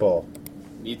simple.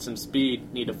 Need some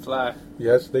speed. Need to fly.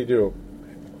 Yes, they do.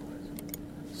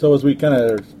 So as we kind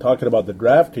of are talking about the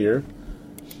draft here,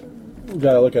 we've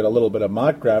got to look at a little bit of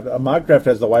mock draft. A mock draft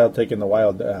has the Wild taking a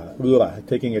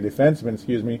defenseman.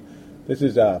 Excuse me. This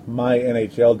is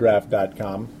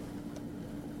mynhldraft.com.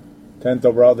 10th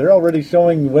overall. They're already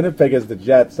showing Winnipeg as the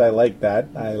Jets. I like that.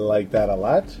 I like that a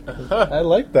lot. I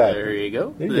like that. There you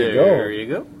go. There you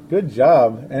go. Good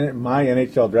job. And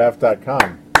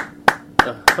mynhldraft.com.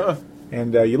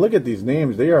 And you look at these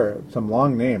names. They are some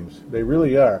long names. They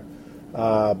really are.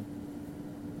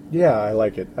 Yeah, I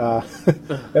like it. That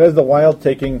is the Wild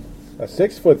taking a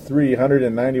 6'3",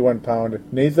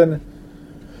 191-pound Nathan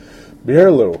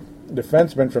Bierlew,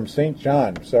 defenseman from St.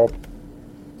 John. So,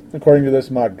 according to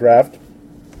this mock draft,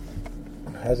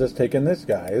 has us taken this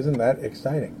guy. Isn't that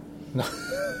exciting?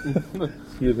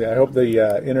 Excuse me. I hope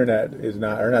the internet is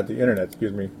not, or not the internet,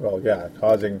 excuse me. Well, yeah,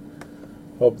 hope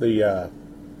the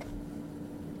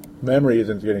memory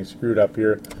isn't getting screwed up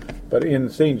here. But in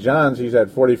St. John's, he's had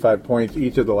 45 points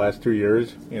each of the last 2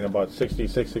 years in about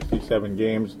 66, 67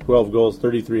 games, 12 goals,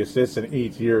 33 assists in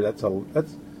each year. That's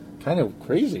kind of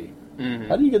crazy. Mm-hmm.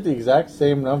 How do you get the exact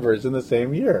same numbers in the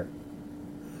same year?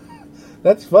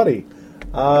 That's funny.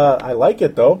 I like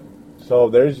it, though. So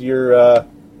there's your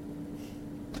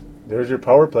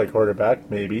power play quarterback,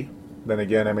 maybe. Then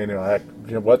again, I mean, heck,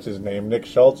 what's his name? Nick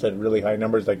Schultz had really high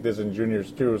numbers like this in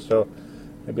juniors, too. So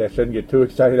maybe I shouldn't get too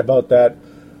excited about that.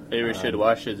 Maybe we should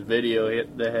watch his video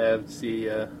they have to see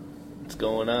what's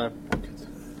going on.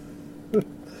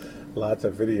 Lots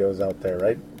of videos out there,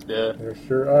 right? Yeah. There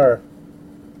sure are.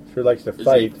 Sure likes to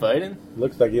fight. Is he fighting?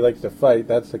 Looks like he likes to fight.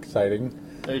 That's exciting.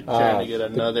 They're trying to get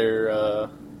another,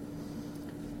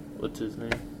 what's his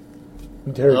name?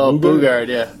 Terry Boogaard,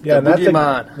 yeah. Yeah,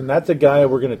 and that's a guy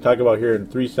we're going to talk about here in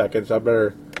 3 seconds.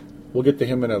 We'll get to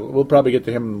him we'll probably get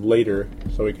to him later,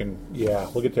 so we'll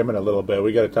get to him in a little bit.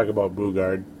 We got to talk about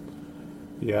Boogaard.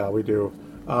 Yeah, we do.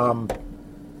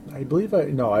 I believe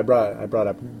I brought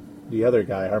up the other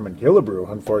guy, Harmon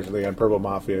Killebrew, unfortunately, on Purple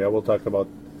Mafia. We'll talk about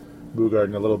Boogaard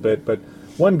in a little bit. But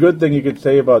one good thing you could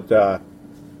say about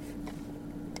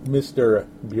Mr.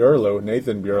 Bierlew,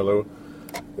 Nathan Bierlew,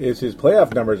 is his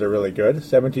playoff numbers are really good.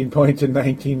 17 points in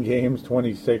 19 games,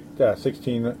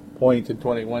 16 points in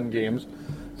 21 games.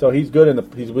 So he's good in the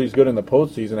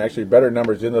postseason. Actually, better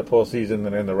numbers in the postseason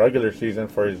than in the regular season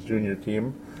for his junior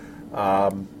team.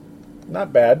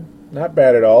 Not bad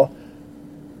at all.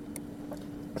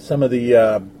 Some of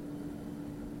the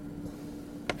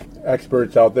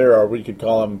experts out there, or we could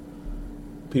call them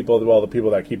the people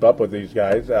that keep up with these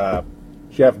guys.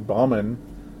 Jeff Bauman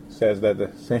says that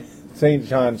the St.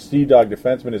 John Sea Dog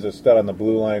defenseman is a stud on the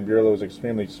blue line. Bierlew is an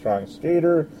extremely strong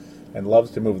skater and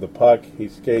loves to move the puck. He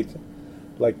skates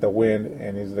like the wind,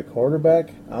 and he's the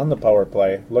quarterback on the power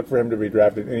play. Look for him to be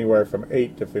drafted anywhere from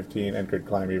 8 to 15 and could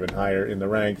climb even higher in the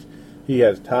ranks. He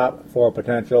has top 4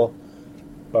 potential,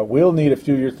 but will need a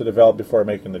few years to develop before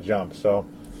making the jump. So,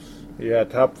 yeah,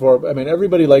 top 4. I mean,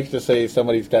 everybody likes to say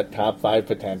somebody's got top 5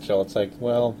 potential. It's like,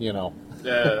 well,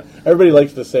 Yeah. Everybody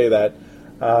likes to say that.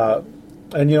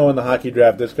 And, in the hockey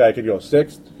draft, this guy could go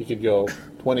 6th. He could go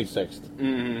 26th.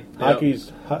 Mm-hmm.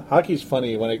 Hockey's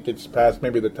funny when it gets past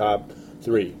maybe the top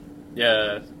 3.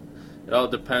 Yeah. It all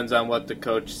depends on what the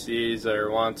coach sees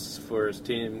or wants for his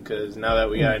team, because now that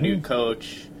we got a new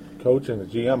coach. Coach and the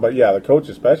GM, but yeah, the coach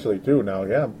especially, too, now,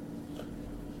 yeah.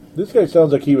 This guy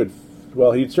sounds like he'd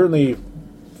certainly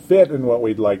fit in what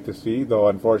we'd like to see, though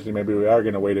unfortunately maybe we are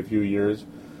going to wait a few years.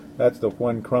 That's the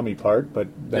one crummy part, but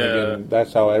then again,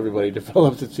 that's how everybody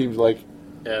develops, it seems like.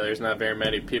 Yeah, there's not very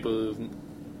many people who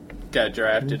got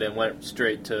drafted and went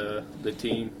straight to the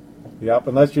team. Yep,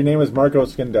 unless your name is Marco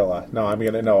Scandella.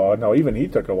 No, even he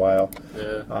took a while.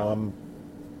 Yeah.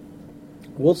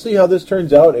 We'll see how this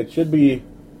turns out. It should be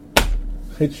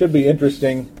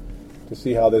interesting to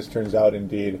see how this turns out,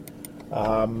 indeed.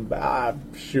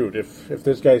 Shoot, if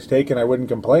this guy's taken, I wouldn't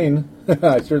complain.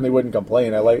 I certainly wouldn't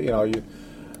complain. I like,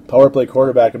 power play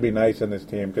quarterback would be nice on this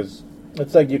team, because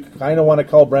it's like you kind of want to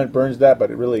call Brent Burns that, but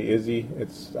it really is he.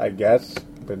 It's, I guess,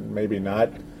 but maybe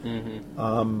not.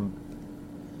 Mm-hmm.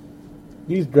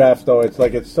 These drafts, though,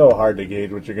 it's so hard to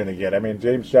gauge what you're going to get. I mean,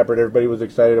 James Shepard, everybody was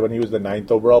excited when he was the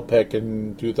 9th overall pick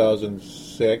in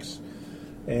 2006,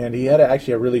 and he had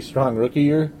actually a really strong rookie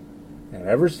year, and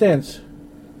ever since,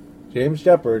 James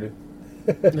Shepard,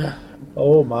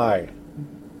 oh my,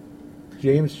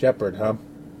 James Shepard, huh?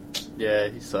 Yeah,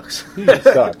 he sucks. He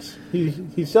sucks.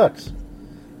 He sucks,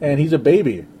 and he's a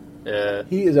baby. Yeah,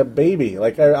 he is a baby.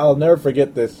 Like I'll never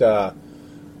forget this.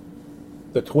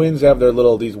 The Twins have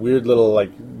these weird little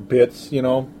like bits,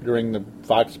 during the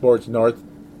Fox Sports North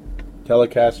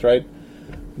telecast, right?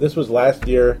 This was last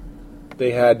year.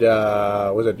 They had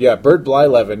Bert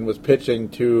Blyleven was pitching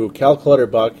to Cal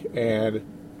Clutterbuck and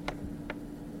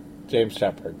James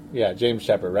Shepard. Yeah, James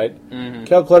Shepard, right? Mm-hmm.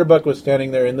 Cal Clutterbuck was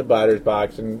standing there in the batter's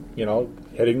box and,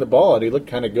 hitting the ball, and he looked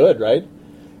kind of good, right?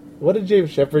 What did James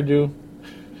Shepard do?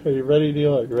 Are you ready,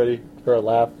 Neil? Are you ready for a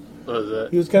laugh? What was that?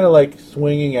 He was kind of like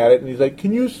swinging at it, and he's like,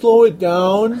 "Can you slow it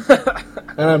down?"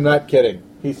 And I'm not kidding.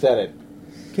 He said it.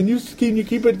 Can you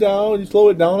keep it down? You slow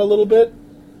it down a little bit?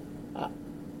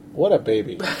 What a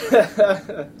baby.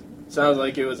 Sounds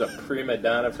like it was a prima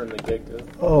donna from the get-go.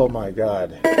 Oh my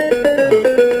God.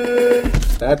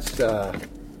 That's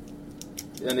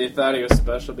And they thought he was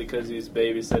special because he was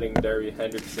babysitting Darby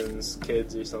Hendrickson's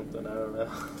kids or something. I don't know.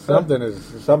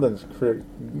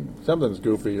 something's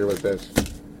goofy here with this.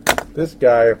 This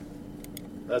guy.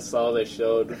 That's all they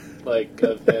showed, like,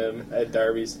 of him at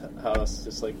Darby's house,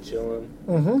 just like chilling.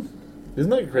 Isn't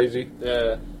that crazy?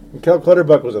 Yeah. And Cal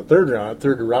Clutterbuck was a third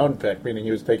round pick, meaning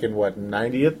he was taking what,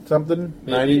 90th something,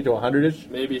 Maybe. 90 to 100ish.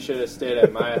 Maybe you should have stayed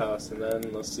at my house, and then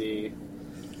we'll see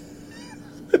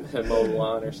him mow the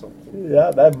lawn or something.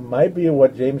 Yeah, that might be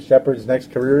what James Shepard's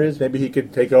next career is. Maybe he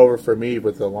could take over for me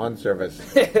with the lawn service.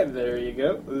 There you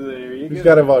go. There you go. He's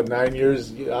got about 9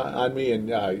 years on me in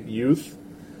youth.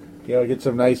 You know, get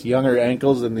some nice younger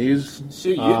ankles than these.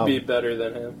 Shoot, you'd be better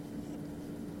than him.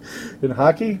 In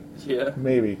hockey? Yeah.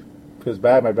 Maybe. Because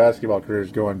my basketball career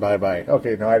is going bye-bye.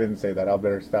 Okay, no, I didn't say that. I'll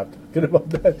better stop talking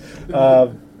about that.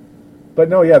 But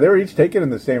no, yeah, they were each taken in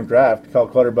the same draft. Cal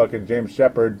Clutterbuck and James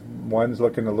Shepard. One's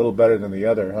looking a little better than the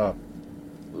other, huh?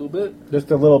 A little bit. Just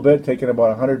a little bit. Taken about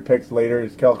 100 picks later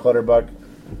is Cal Clutterbuck.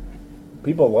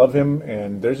 People love him,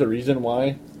 and there's a reason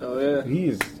why. Oh, yeah.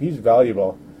 He's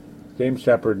valuable. James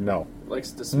Shepard, no. Likes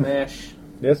to smash.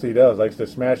 Yes, he does. Likes to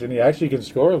smash, and he actually can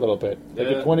score a little bit. Like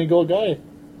a Yeah. 20-goal guy.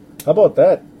 How about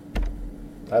that?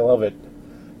 I love it.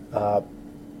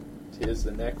 He has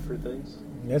the neck for things.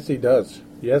 Yes, he does.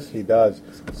 Yes, he does.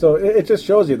 So it just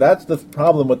shows you that's the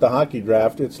problem with the hockey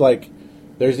draft. It's like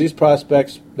there's these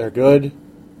prospects, they're good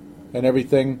and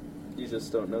everything, You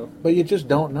just don't know. but you just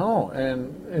don't know.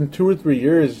 And in 2 or 3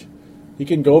 years, you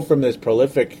can go from this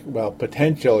prolific, well,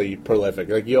 potentially prolific.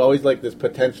 Like you always like this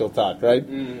potential talk, right?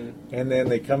 Mm. And then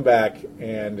they come back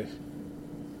and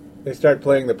they start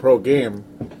playing the pro game,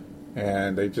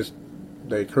 and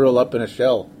they curl up in a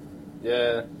shell.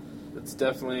 Yeah. It's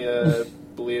definitely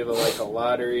believe like a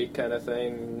lottery kind of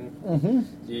thing.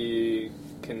 Mm-hmm. You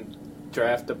can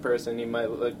draft a person, you might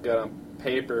look good on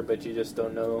paper, but you just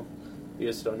don't know. You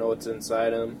just don't know what's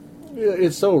inside them.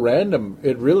 It's so random.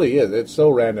 It really is. It's so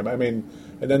random. I mean,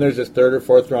 and then there's this 3rd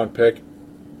or 4th round pick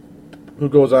who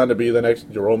goes on to be the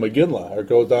next Jerome McGinley or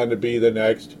goes on to be the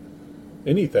next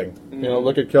anything. Mm-hmm. You know,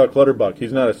 look at Cal Clutterbuck.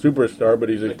 He's not a superstar, but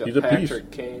he's a piece.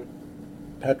 Patrick Kane.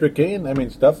 Patrick Kane. I mean,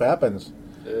 stuff happens.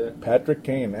 Yeah. Patrick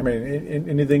Kane. I mean,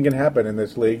 anything can happen in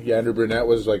this league. Andrew Burnett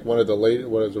was like one of the late.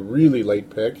 Was a really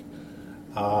late pick.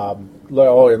 And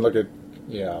look at.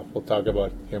 Yeah, we'll talk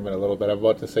about him in a little bit. I'm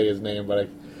about to say his name, but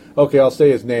I'll say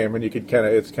his name, and you could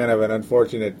it's kind of an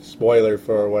unfortunate spoiler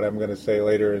for what I'm going to say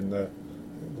later in the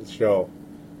show.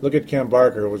 Look at Cam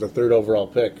Barker, who was a 3rd overall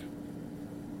pick.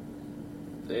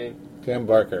 Dang. Cam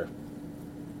Barker.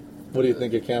 What do you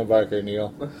think of Cam Barker,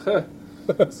 Neil?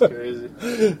 That's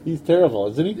crazy. He's terrible,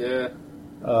 isn't he?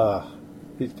 Yeah.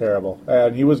 He's terrible.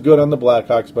 And he was good on the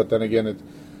Blackhawks, but then again, it's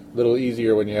a little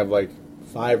easier when you have like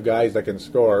 5 guys that can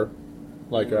score,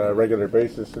 like on a regular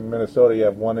basis. In Minnesota, you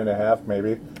have 1.5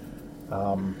 maybe.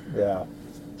 Yeah.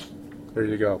 There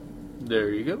you go. There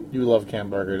you go. You love Cam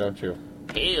Barker, don't you?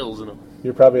 Hails no.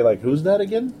 You're probably like, who's that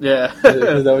again? Yeah.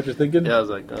 Is that what you're thinking? Yeah, I was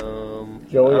like,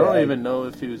 Joey, I don't I- even know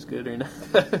if he was good or not.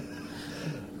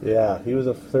 Yeah, he was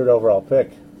a 3rd overall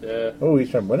pick. Yeah. Oh,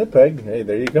 he's from Winnipeg. Hey,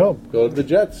 there you go. Go to the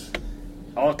Jets.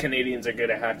 All Canadians are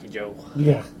good at hockey, Joe.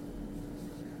 Yeah.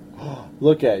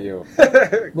 Look at you.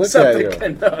 Except at the you.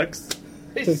 Canucks.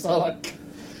 They suck.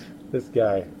 This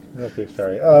guy. Okay,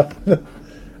 sorry.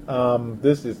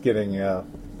 This is getting,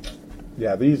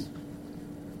 these.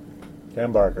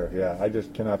 Cam Barker, yeah, I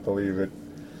just cannot believe it.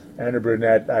 Andrew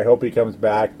Burnett, I hope he comes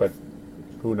back, but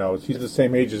who knows? He's the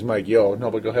same age as Mike Yeo.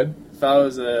 No, but go ahead. If I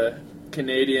was a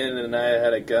Canadian and I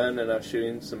had a gun and I was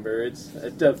shooting some birds,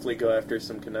 I'd definitely go after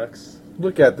some Canucks.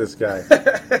 Look at this guy.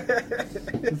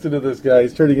 Listen to this guy.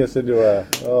 He's turning us into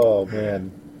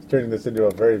he's turning this into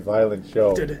a very violent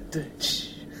show.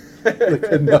 The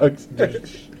Canucks.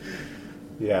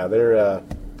 Yeah, they're,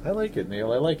 I like it,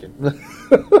 Neil. I like it.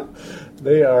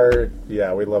 They are,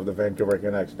 we love the Vancouver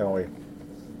Canucks, don't we?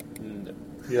 No.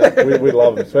 Yeah, we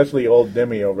love them, especially old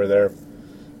Dimmy over there.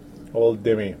 Old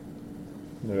Dimmy.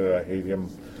 Ugh, I hate him.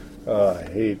 I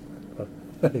hate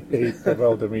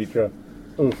Pavel Demitra.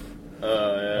 Oof.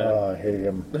 Yeah. I hate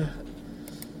him.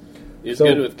 He was So-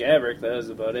 good with Gabrick, that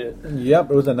was about it. Yep,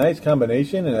 it was a nice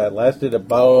combination, and it lasted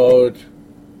about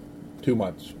 2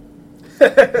 months.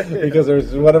 Because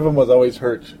one of them was always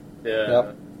hurt. Yeah.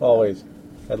 Yep, always.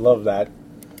 I love that.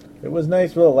 It was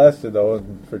nice while it lasted, though,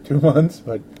 for 2 months,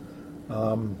 but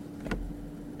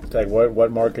it's like,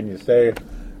 what more can you say?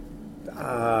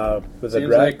 Seems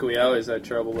like we always had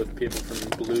trouble with people from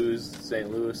Blues,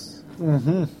 St. Louis.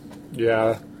 Mm-hmm.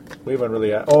 Yeah. We haven't really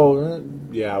had,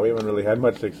 we haven't really had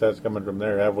much success coming from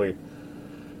there, have we?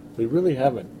 We really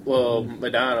haven't. Well,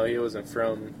 Madonna, he wasn't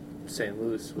from St.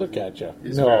 Louis. Look at you.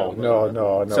 He's No.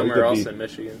 somewhere else in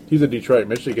Michigan. He's a Detroit,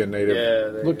 Michigan native.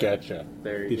 Yeah, Look at you.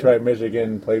 There you Detroit,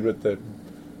 Michigan, played with the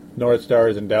North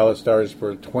Stars and Dallas Stars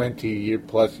for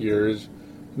 20-plus years,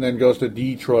 and then goes to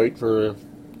Detroit for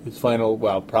his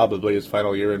probably his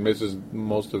final year, and misses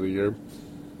most of the year.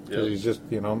 Because he's just,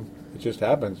 it just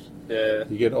happens. Yeah.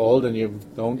 You get old and you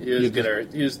don't...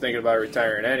 He was thinking about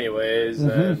retiring anyways,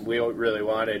 and we really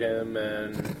wanted him,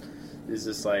 and he's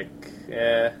just like,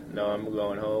 no, I'm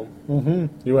going home.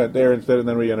 Mm-hmm. You went there instead, and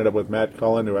then we ended up with Matt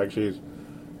Cullen, who actually is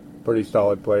a pretty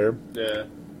solid player. Yeah.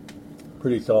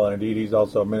 Pretty solid indeed. He's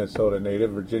also a Minnesota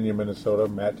native, Virginia, Minnesota,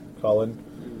 Matt Cullen.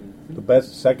 Mm-hmm. The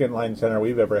best second-line center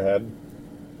we've ever had.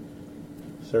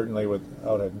 Certainly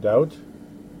without a doubt.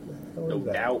 No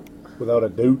doubt. Without a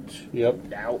doubt. Yep.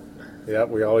 Doubt. Yep,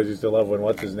 we always used to love when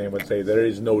what's-his-name would say, there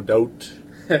is no doubt.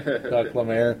 Doc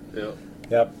Lemaire.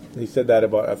 Yep. He said that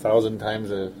about 1,000 times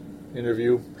an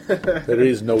interview. There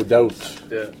is no doubt.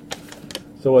 Yeah.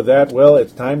 So with that, well,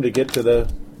 it's time to get to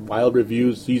the Wild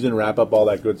reviews, season wrap-up, all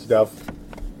that good stuff.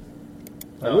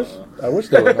 I wish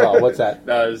there were... Oh, what's that?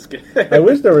 No, I was kidding. I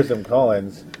wish there were some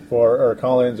call-ins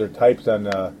or types on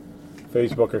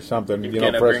Facebook or something,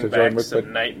 You're for us to bring join back with.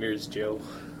 some nightmares, Joe.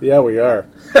 Yeah, we are.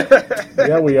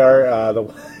 Yeah, we are.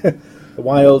 The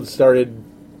Wild started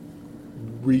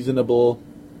reasonable,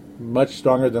 much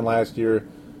stronger than last year.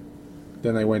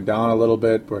 Then they went down a little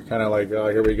bit. We're kind of like, oh,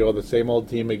 here we go, the same old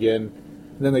team again.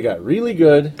 And then they got really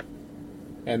good,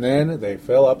 and then they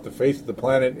fell up the face of the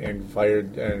planet and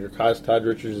cost Todd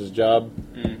Richards his job.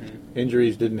 Mm-hmm.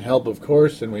 Injuries didn't help, of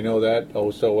course, and we know that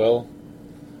so well.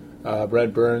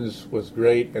 Brent Burns was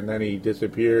great, and then he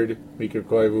disappeared. Mikko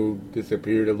Koivu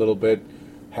disappeared a little bit.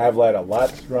 Havlat a lot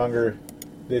stronger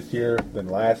this year than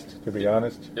last, to be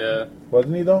honest. Yeah.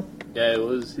 Wasn't he, though? Yeah, it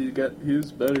was. He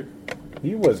was better.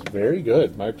 He was very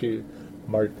good.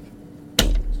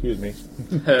 Excuse me.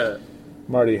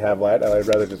 Marty Havlat. I'd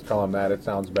rather just call him that. It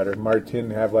sounds better.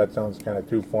 Martin Havlat sounds kind of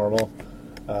too formal.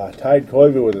 Tied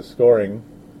Koivu with a scoring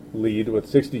lead with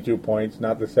 62 points.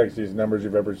 Not the sexiest numbers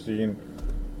you've ever seen.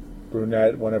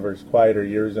 Brunette, one of his quieter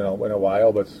years in a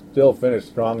while, but still finished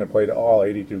strong and played all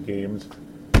 82 games.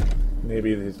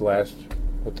 Maybe his last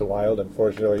with the Wild,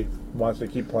 unfortunately. Wants to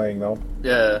keep playing, though.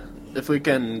 Yeah, if we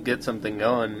can get something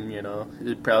going,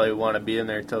 he'd probably want to be in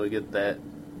there until we get that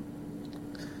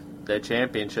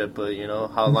championship, but,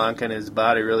 how long can his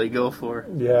body really go for?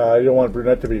 Yeah, I don't want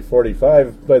Brunette to be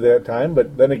 45 by that time,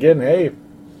 but then again, hey,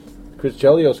 Chris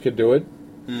Chelios could do it.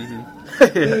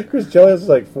 Mm-hmm. Chris Chelios is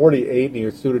like 48, and he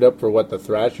was suited up for, the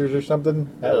Thrashers or something?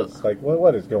 That was like,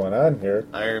 what is going on here?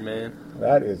 Iron Man.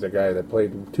 That is a guy that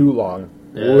played too long.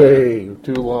 Yeah. Way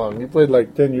too long. He played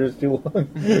like 10 years too long.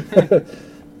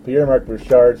 Pierre-Marc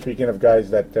Bouchard, speaking of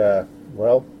guys that,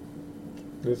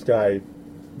 this guy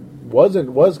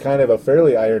was kind of a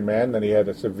fairly Iron Man, then he had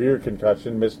a severe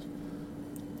concussion, missed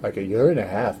like a year and a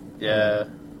half. Yeah.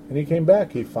 And he came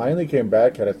back. He finally came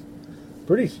back, had a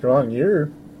pretty strong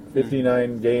year.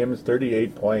 59 games,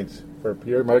 38 points for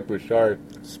Pierre-Marc Bouchard.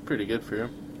 It's pretty good for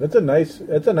him. That's a nice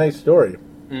story.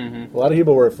 Mm-hmm. A lot of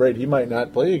people were afraid he might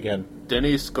not play again. Didn't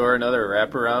he score another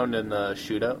wraparound in the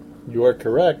shootout? You are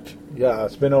correct. Yeah,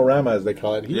 Spinorama, as they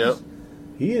call it. Yep.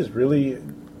 He is really...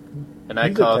 And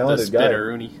I call it the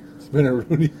Spinneroonie.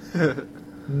 Spinneroonie.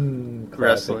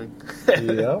 Wrestling.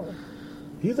 Yeah.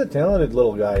 He's a talented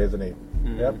little guy, isn't he?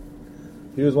 Mm-hmm. Yep.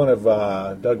 He was one of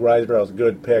Doug Riseborough's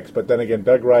good picks, but then again,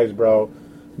 Doug Riseborough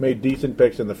made decent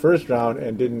picks in the first round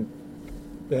and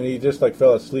he just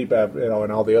fell asleep after, in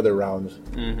all the other rounds.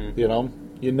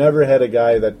 Mm-hmm. You never had a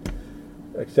guy that,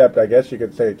 except I guess you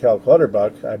could say Cal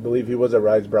Clutterbuck. I believe he was a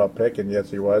Riseborough pick, and yes,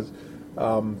 he was.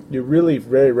 You really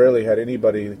very rarely had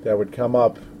anybody that would come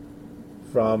up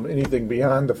from anything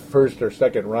beyond the first or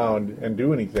second round and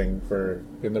do anything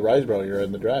in the Riseborough year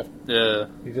in the draft. Yeah.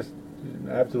 He just an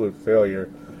absolute failure.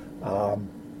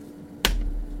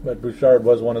 But Bouchard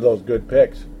was one of those good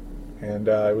picks, and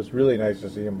it was really nice to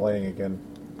see him playing again.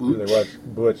 Butch. Really was.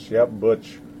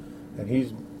 Butch. And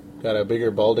he's got a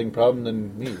bigger balding problem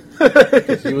than me.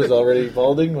 Because he was already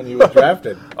balding when he was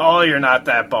drafted. Oh, you're not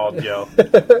that bald, Joe.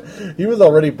 He was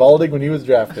already balding when he was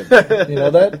drafted. You know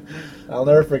that? I'll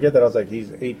never forget that. I was like,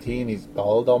 he's 18, he's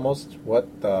bald almost?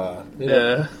 What the...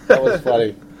 Yeah. That was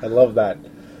funny. I love that.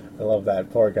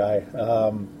 Poor guy.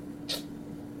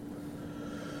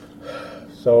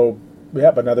 So, we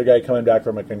have another guy coming back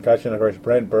from a concussion. Of course,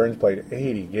 Brent Burns played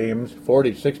 80 games,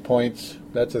 46 points.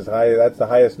 That's the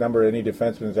highest number any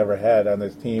defenseman's ever had on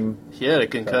this team. He had a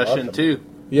concussion, too.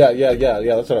 Yeah.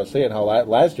 That's what I was saying. How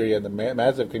last year he had the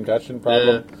massive concussion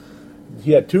problem. Yeah.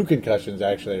 He had 2 concussions,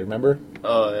 actually, remember?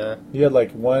 Oh, yeah. He had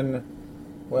like one,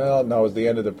 well, no, it was the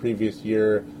end of the previous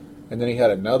year, and then he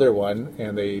had another one,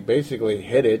 and they basically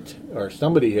hit it, or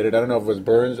somebody hit it. I don't know if it was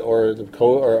Burns or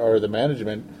or the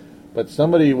management, but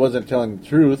somebody wasn't telling the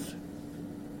truth,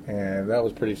 and that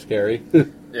was pretty scary.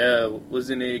 Yeah,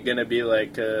 wasn't he going to be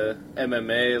like a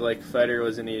MMA like fighter?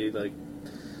 Wasn't he like...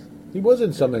 He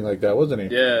wasn't something like that, wasn't he?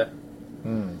 Yeah.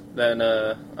 Then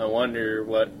I wonder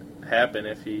what happened,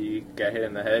 if he got hit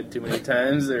in the head too many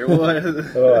times or what.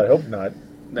 Oh, I hope not.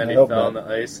 Then he fell on the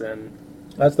ice, and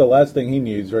that's the last thing he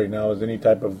needs right now is any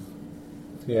type of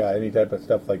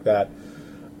stuff like that.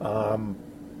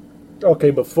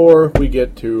 Okay, before we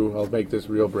get to, I'll make this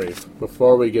real brief.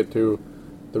 Before we get to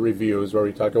the reviews where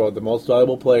we talk about the most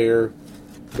valuable player,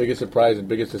 biggest surprise and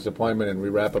biggest disappointment, and we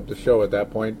wrap up the show at that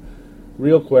point,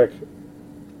 real quick,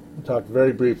 we'll talk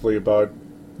very briefly about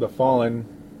the fallen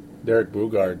Derek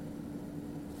Boogaard.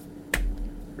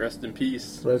 Rest in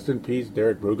peace. Rest in peace,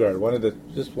 Derek Boogaard. One of the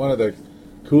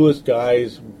coolest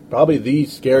guys, probably the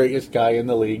scariest guy in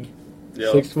the league.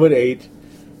 Yep. 6'8",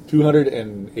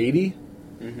 280.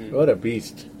 Mm-hmm. What a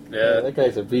beast! Yeah, that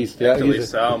guy's a beast. Yeah, we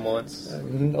saw him once.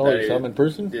 Oh, you saw him in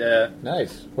person? Yeah.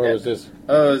 Nice. Where was this?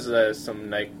 Oh, it was some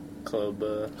nightclub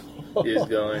he was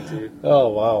going to. Oh,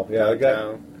 wow. Yeah,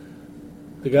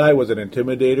 the guy was an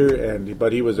intimidator,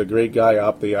 but he was a great guy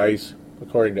off the ice,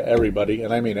 according to everybody,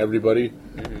 and I mean everybody.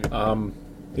 Mm-hmm.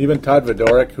 Even Todd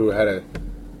Vodorik, who had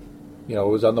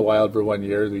was on the Wild for 1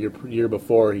 year. The year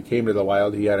before he came to the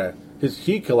Wild, he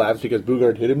collapsed because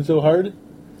Boogaard hit him so hard,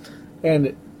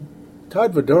 and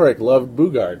Todd Vodorik loved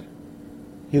Boogaard.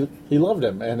 He loved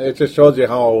him, and it just shows you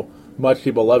how much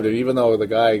people loved him. Even though the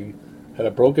guy had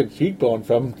a broken cheekbone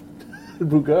from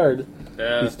Boogaard,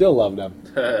 he still loved him.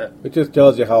 It just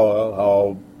tells you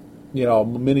how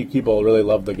many people really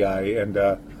love the guy. And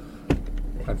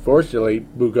unfortunately,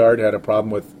 Boogaard had a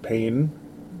problem with pain,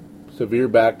 severe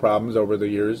back problems over the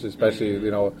years, especially,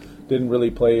 didn't really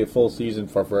play a full season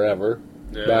for forever.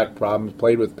 Yeah. Back problems,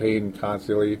 played with pain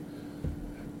constantly.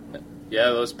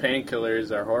 Yeah, those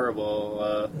painkillers are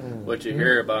horrible. What you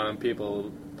hear about them,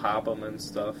 people pop them and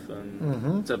stuff,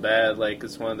 and it's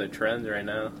it's one of the trends right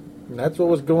now. And that's what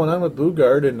was going on with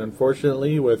Boogaard, and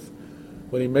unfortunately, when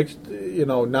he mixed,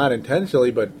 not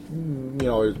intentionally, but it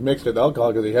was mixed with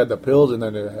alcohol because he had the pills and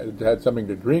then it had something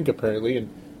to drink apparently, and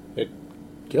it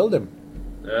killed him.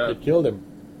 Yeah, it killed him.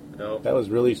 Nope. That was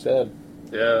really sad.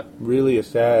 Yeah, really a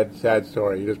sad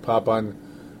story. You just pop on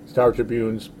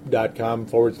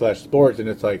StarTribunes.com/sports, and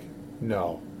it's like,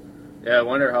 no. Yeah, I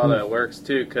wonder how that works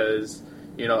too, because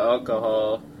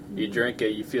alcohol, you drink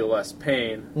it, you feel less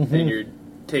pain, and you're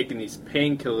taking these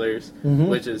painkillers,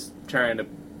 which is trying to,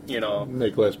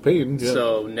 make less pain. Yeah.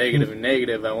 So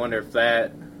negative. I wonder if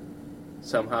that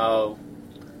somehow,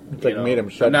 it's like made him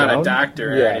shut I'm down. not a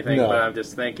doctor or anything, but I'm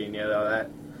just thinking, that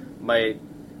might,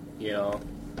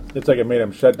 It's like it made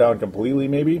him shut down completely,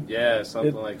 maybe. Yeah,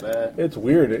 something like that. It's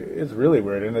weird. It's really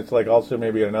weird, and it's like also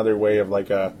maybe another way of like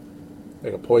a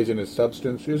poisonous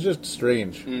substance. It's just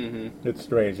strange. Mm-hmm. It's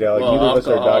strange. Yeah, like neither of us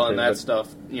are doctors, and that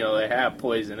stuff. They have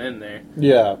poison in there.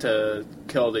 Yeah. To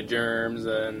kill the germs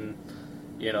and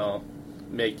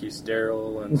make you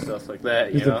sterile and stuff like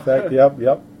that. In fact, yep.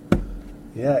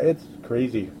 Yeah, it's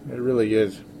crazy. It really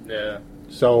is. Yeah.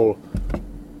 So,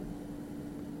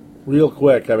 real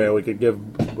quick, we're going to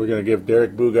give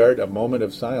Derek Boogaard a moment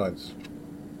of silence.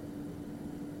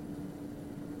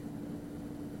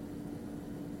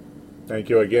 Thank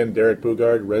you again, Derek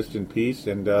Boogaard. Rest in peace,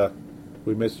 and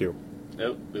we miss you.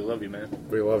 Yep, we love you, man.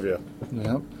 We love you.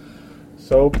 Yep.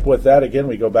 So, with that, again,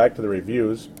 we go back to the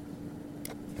reviews.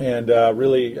 And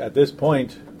really, at this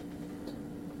point,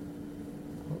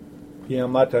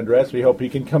 Guillaume Latendresse, we hope he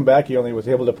can come back. He only was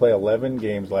able to play 11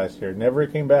 games last year. Never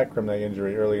came back from the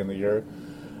injury early in the year.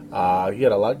 He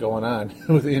had a lot going on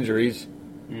with injuries.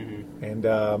 Mm-hmm. And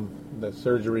the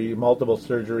surgery, multiple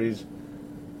surgeries.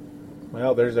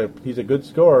 Well, he's a good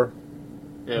scorer.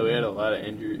 Yeah, we had a lot of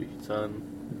injuries on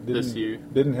this year.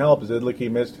 Didn't help.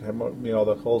 Zidlicky missed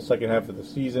the whole second half of the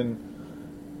season.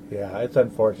 Yeah, it's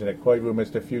unfortunate. Koivu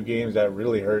missed a few games. That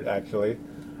really hurt, actually.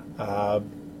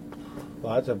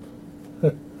 Lots of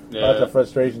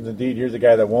frustrations indeed. Here's a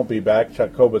guy that won't be back,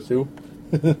 Chuck Kobasu.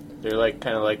 They're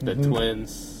kind of like the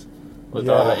Twins with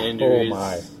all the injuries. Oh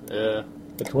my! Yeah.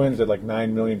 The Twins had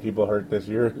 9 million people hurt this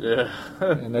year. Yeah.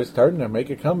 And they're starting to make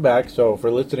a comeback. So for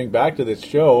listening back to this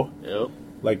show,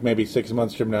 maybe 6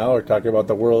 months from now, or talking about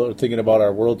thinking about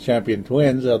our world champion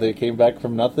Twins, how they came back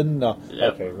from nothing. No.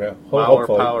 Yep. Okay. Well,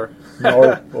 Power.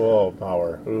 Power.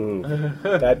 Ooh,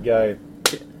 that guy.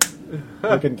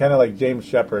 looking kind of like James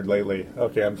Shepard lately.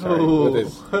 Okay, I'm sorry. Ooh.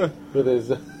 With his.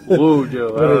 Whoa,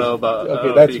 Joe! I don't know about. Okay, I don't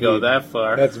know that's if you go mean. that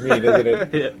far. That's mean, isn't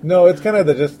it? Yeah. No, it's kind of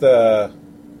just the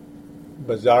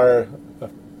bizarre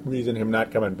reason him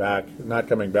not coming back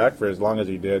for as long as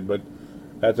he did. But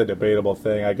that's a debatable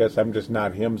thing. I guess I'm just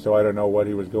not him, so I don't know what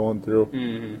he was going through.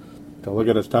 Mm-hmm. So look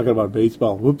at us talking about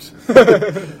baseball. Whoops.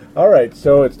 All right,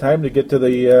 so it's time to get to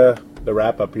the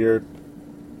wrap up here.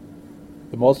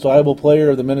 The most valuable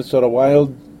player of the Minnesota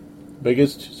Wild.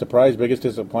 Biggest surprise, biggest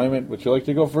disappointment. Would you like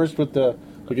to go first with the?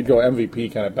 We could go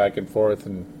MVP kind of back and forth.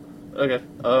 And Okay.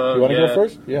 you want to go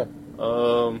first? Yeah.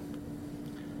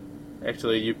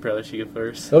 Actually, you probably should go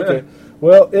first. Okay.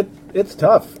 Well, it's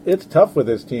tough. It's tough with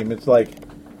this team. It's like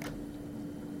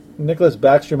Nicholas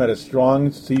Backstrom had a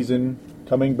strong season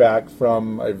coming back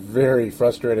from a very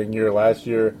frustrating year last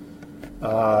year.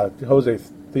 Jose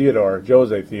Theodore.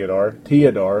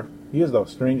 He has the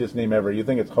strangest name ever. You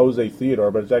think it's Jose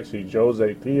Theodore, but it's actually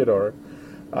Jose Theodore.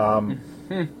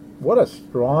 What a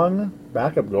strong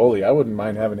backup goalie. I wouldn't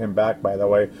mind having him back, by the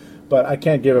way. But I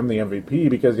can't give him the MVP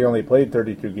because he only played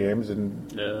 32 games,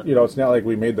 and it's not like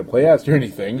we made the playoffs or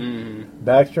anything. Mm-hmm.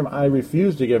 Backstrom, I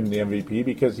refuse to give him the MVP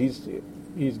because he's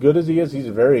good as he is. He's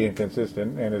very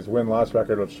inconsistent, and his win-loss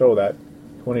record will show that.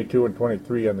 22 and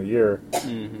 23 on the year.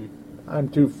 Mm-hmm. I'm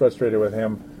too frustrated with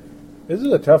him. This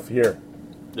is a tough year.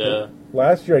 Yeah.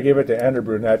 Last year I gave it to Andrew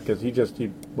Brunette because he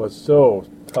was so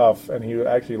tough, and he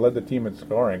actually led the team in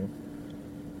scoring.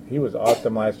 He was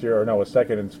awesome last year, was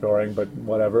second in scoring, but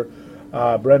whatever.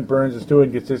 Brent Burns is too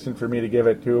inconsistent for me to give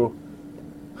it to.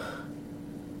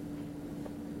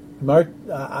 I'm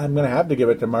going to have to give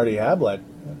it to Marty Hablett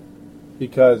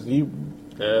because he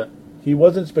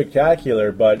wasn't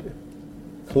spectacular, but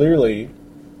clearly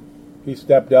he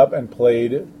stepped up and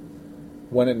played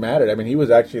when it mattered. I mean, he was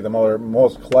actually the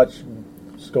most clutch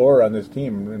scorer on this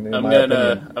team. I'm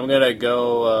gonna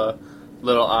go a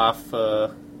little off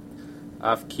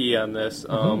key on this,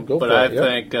 but I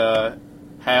think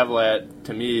Havlat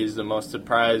to me is the most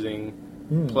surprising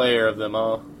player of them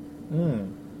all.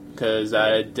 Because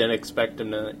I didn't expect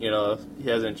him to. He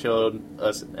hasn't showed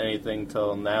us anything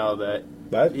till now that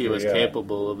he was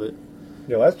capable of it.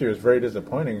 Yeah, last year was very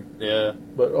disappointing. Yeah.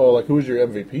 But, who was your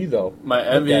MVP, though? My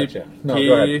MVP... Gotcha. No,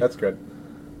 go ahead. That's good.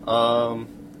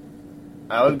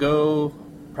 I would go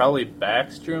probably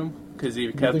Backstrom, because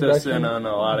he kept us in on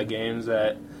a lot of games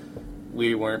that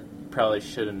we haven't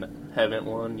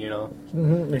won,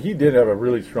 Mm-hmm. He did have a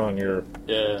really strong year.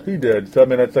 Yeah. He did. So, I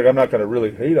mean, it's like I'm not going to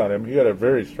really hate on him. He had a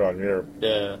very strong year.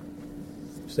 Yeah.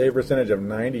 Save percentage of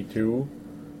 92%.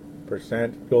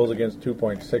 Goals against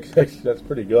 2.66. That's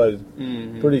pretty good.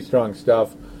 Mm-hmm. Pretty strong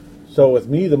stuff. So with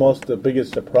me, the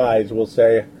biggest surprise, we'll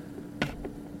say,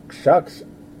 shucks.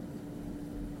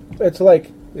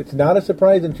 It's not a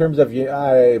surprise in terms of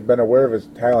I've been aware of his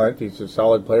talent. He's a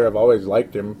solid player. I've always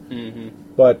liked him. Mm-hmm.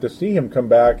 But to see him come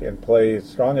back and play as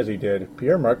strong as he did,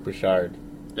 Pierre-Marc Bouchard.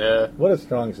 Yeah. What a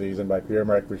strong season by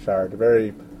Pierre-Marc Bouchard.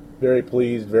 Very, very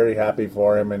pleased, very happy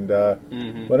for him. And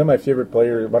one of my favorite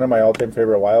players, one of my all-time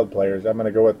favorite Wild players, I'm going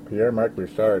to go with Pierre-Marc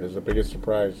Bouchard as the biggest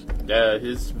surprise. Yeah,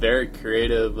 he's very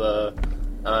creative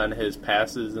on his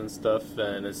passes and stuff,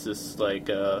 and it's just like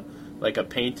a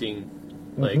painting,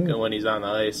 when he's on the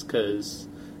ice, because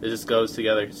it just goes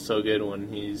together so good when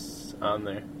he's on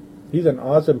there. He's an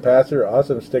awesome passer,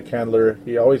 awesome stick handler.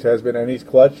 He always has been, and he's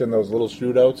clutch in those little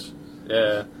shootouts.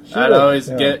 Yeah, I'd always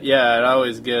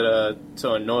get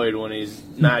so annoyed when he's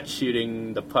not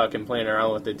shooting the puck and playing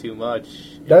around with it too much.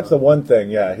 That's the one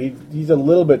thing. Yeah, he's a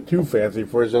little bit too fancy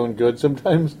for his own good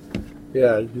sometimes.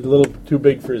 Yeah, he's a little too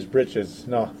big for his britches.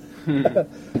 No,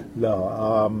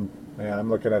 no. Yeah, I'm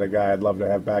looking at a guy I'd love to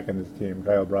have back in this team,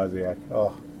 Kyle Brodziak.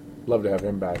 Oh, love to have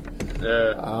him back.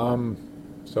 Yeah.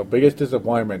 So biggest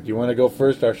disappointment. Do you want to go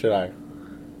first or should I?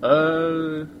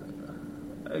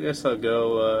 I guess I'll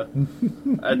go,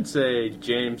 I'd say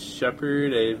James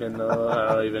Shepard, even though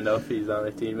I don't even know if he's on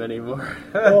the team anymore.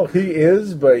 Well, he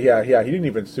is, but yeah, he didn't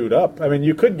even suit up. I mean,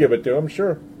 you could give it to him,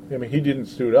 sure. I mean, he didn't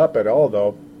suit up at all,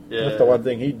 though. Yeah. That's the one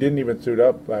thing. He didn't even suit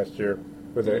up last year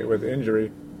with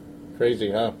injury.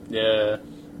 Crazy, huh? Yeah.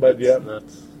 But, yeah.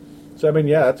 Nuts. So, I mean,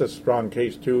 yeah, that's a strong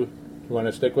case, too. You want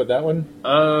to stick with that one?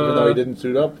 Even though he didn't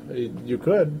suit up, you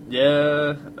could.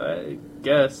 Yeah, I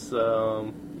guess.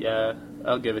 Yeah,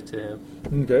 I'll give it to him.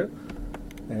 Okay.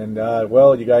 And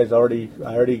well, you guys I already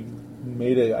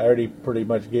pretty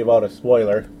much gave out a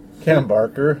spoiler. Cam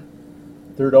Barker,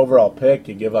 3rd overall pick.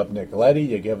 You give up Nick Leddy.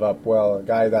 You give up a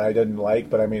guy that I didn't like,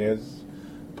 but I mean, it's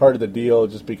part of the deal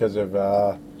just because of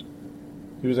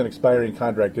he was an expiring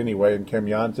contract anyway. And Kim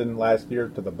Janssen last year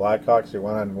to the Blackhawks, he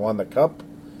went on and won the Cup.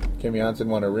 Kim Janssen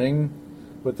won a ring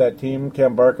with that team.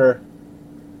 Cam Barker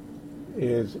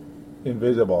is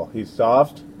invisible. He's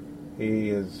soft.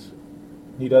 He's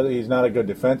not a good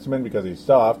defenseman because he's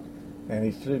soft,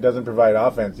 and he doesn't provide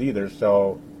offense either.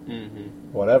 So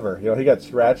whatever. He got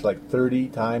scratched like 30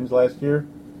 times last year.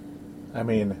 I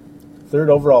mean, third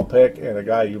overall pick and a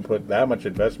guy you put that much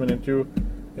investment into,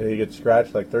 and he gets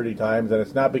scratched like 30 times, and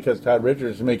it's not because Todd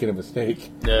Richards is making a mistake.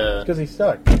 Yeah. It's because he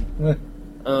sucked.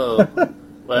 Oh.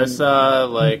 Well, I saw,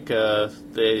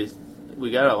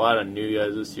 we got a lot of new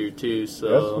guys this year, too,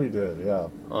 so... Yes, we did, yeah.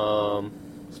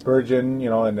 Spurgeon,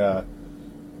 Um, and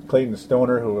Clayton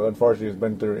Stoner, who unfortunately has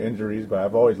been through injuries, but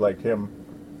I've always liked him.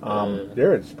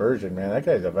 Jared Spurgeon, man, that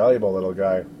guy's a valuable little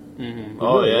guy. Mm-hmm.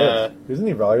 Really is. Isn't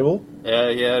he valuable? Yeah,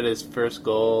 he had his first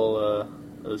goal.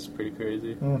 It was pretty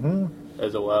crazy. Mm-hmm.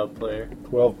 As a Wild player.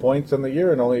 12 points in the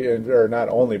year, not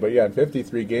only, but in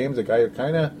 53 games, a guy who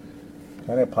kind of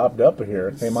popped up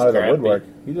here. Came out of the woodwork.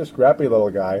 He's a scrappy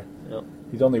little guy. Yep.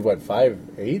 He's only,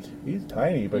 5'8"? He's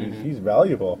tiny, but he's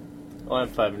valuable. Well, I'm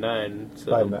 5'9",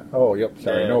 so... 5'9". Oh, yep,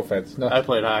 sorry, yeah. no offense. No. I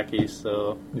played hockey,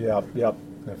 so... Yep.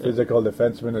 A physical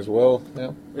defenseman as well.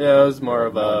 Yep. Yeah, I was more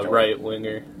of a right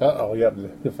winger.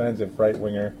 Yep, defensive right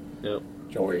winger. Yep.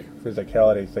 Joey.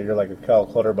 Physicality, so you're like a Kyle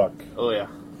Clutterbuck. Oh, yeah.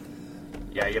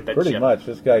 Yeah, you betcha. Pretty much.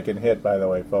 This guy can hit, by the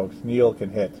way, folks. Neil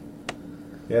can hit.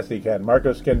 Yes, he can.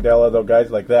 Marco Scandella, though, guys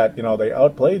like that, they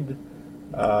outplayed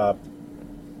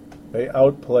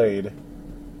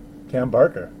Cam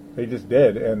Barker. They just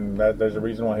did, and there's a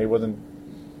reason why he wasn't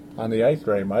on the ice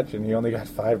very much, and he only got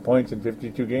 5 points in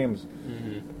 52 games.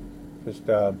 Mm-hmm.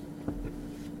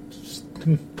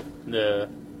 Yeah.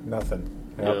 Nothing.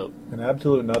 Yep. An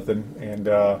absolute nothing, and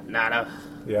nada.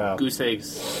 Yeah. Goose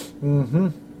eggs. Mm-hmm.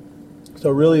 So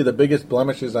really, the biggest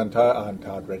blemishes on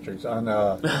Todd Richards, on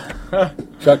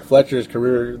Chuck Fletcher's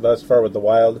career thus far with the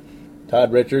Wild,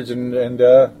 Todd Richards and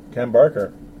Cam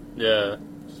Barker. Yeah.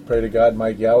 Just pray to God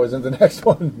Mike Yao isn't the next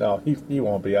one. No, he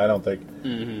won't be. I don't think.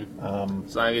 Mm-hmm.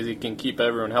 As long as he can keep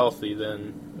everyone healthy,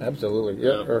 then absolutely.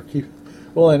 Yeah. Or keep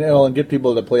and get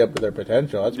people to play up to their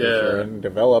potential. That's for sure, and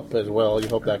develop as well. You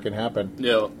hope that can happen.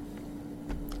 Yeah.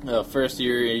 First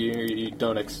year, you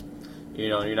don't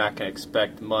you're not going to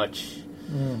expect much.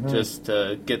 Mm-hmm. Just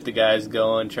to get the guys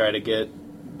going, try to get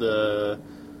the,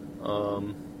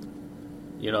 the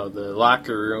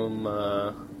locker room,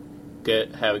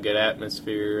 have a good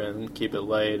atmosphere and keep it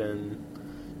light and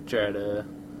try to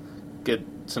get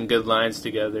some good lines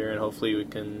together and hopefully we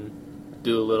can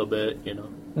do a little bit,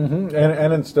 Mm-hmm.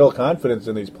 And instill confidence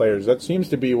in these players. That seems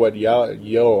to be what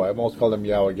Yo, I almost called him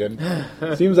Yao again.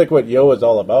 Seems like what Yo is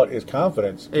all about is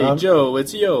confidence. Hey, Joe,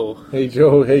 it's Yo. Hey,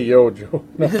 Joe. Hey, Joe.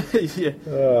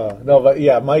 No.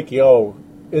 Yeah. Mike Yo,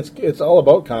 it's all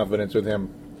about confidence with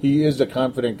him. He is a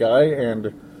confident guy,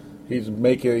 and he's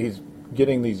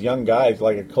getting these young guys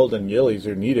like a Colton Gillies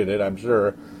who needed it, I'm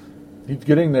sure. He's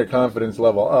getting their confidence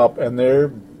level up, and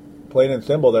they're plain and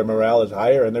simple. Their morale is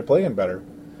higher, and they're playing better.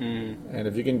 Mm. And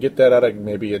if you can get that out of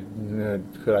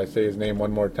could I say his name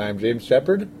one more time, James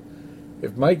Shepard?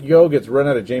 If Mike Yo gets run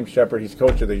out of James Shepard, he's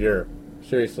coach of the year.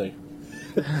 Seriously.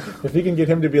 If he can get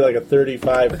him to be like a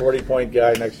 35, 40-point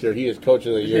guy next year, he is coach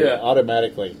of the year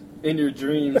automatically. In your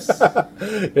dreams.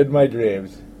 In my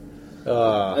dreams.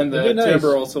 And the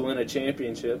Timberwolves will win a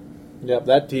championship. Yep,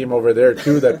 that team over there,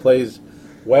 too, that plays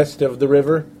west of the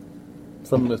river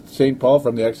from the St. Paul,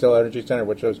 from the XL Energy Center,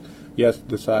 which was,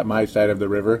 my side of the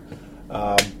river.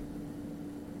 That'd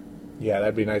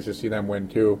be nice to see them win,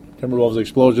 too. Timberwolves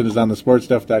Explosion is on the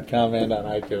sportstuff.com and on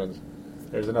iTunes.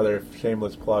 There's another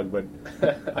shameless plug, but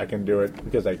I can do it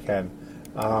because I can.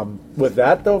 With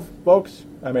that, though, folks,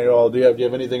 do you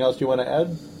have anything else you want to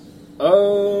add?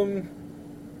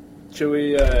 Should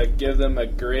we give them a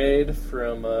grade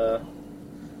from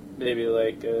maybe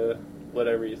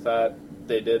whatever you thought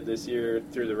they did this year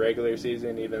through the regular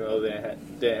season, even though they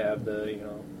didn't have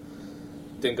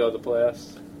didn't go to the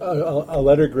playoffs? A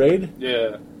letter grade?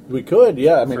 Yeah. We could,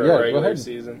 yeah. For a regular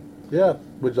season. Yeah.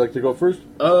 Would you like to go first?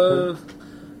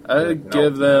 I'd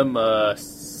give them a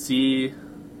C,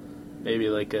 maybe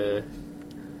like a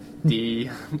D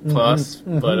plus,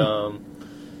 but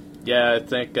I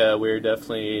think we were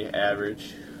definitely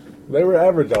average. They were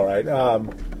average, all right.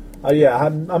 I'm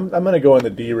going to go in the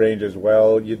D range as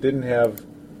well. You didn't have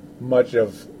much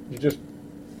of you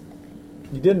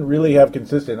didn't really have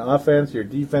consistent offense. Your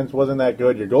defense wasn't that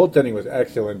good. Your goaltending was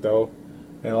excellent, though,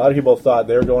 and a lot of people thought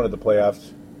they were going to the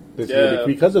playoffs this year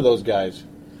because of those guys.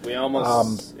 We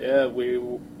almost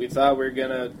we thought we were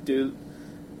gonna we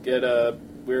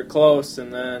were close,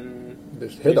 and then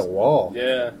just hit a wall.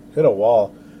 Yeah, hit a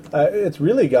wall. It's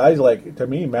really guys like, to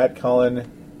me, Matt Cullen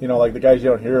like the guys you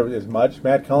don't hear of as much.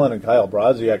 Matt Cullen and Kyle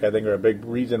Brodziak, I think, are a big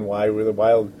reason why the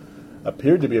Wild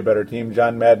appeared to be a better team.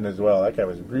 John Madden as well. That guy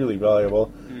was really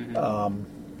valuable.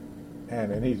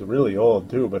 And he's really old,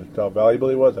 too, but how valuable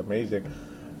he was, amazing.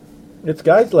 It's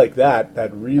guys like that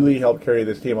really helped carry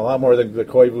this team a lot more than the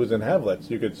Koivus and Havlets,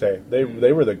 you could say. They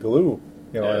were the glue,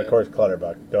 and of course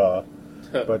Clutterbuck, duh.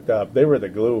 But they were the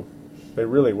glue. They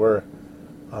really were.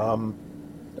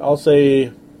 I'll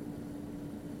say,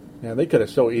 they could have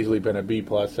so easily been a B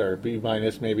plus or B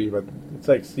minus maybe, but it's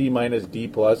like C minus, D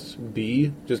plus,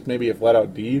 D, just maybe a flat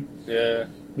out D. Yeah.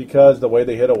 Because the way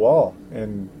they hit a wall.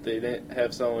 And they didn't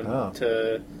have someone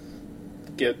to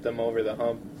get them over the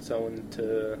hump, someone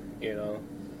to,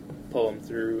 pull them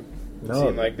through. It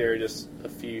seemed like they were just a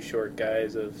few short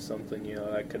guys of something,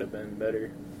 that could have been better.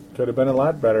 Could have been a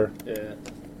lot better. Yeah.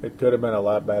 It could have been a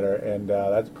lot better. And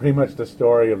that's pretty much the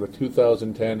story of the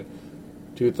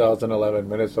 2010-2011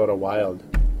 Minnesota Wild.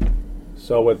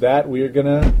 So with that, we're going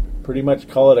to pretty much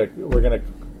call it we're going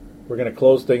to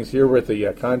close things here with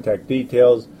the contact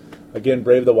details. Again,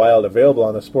 Brave the Wild, available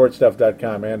on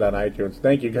thesportstuff.com and on iTunes.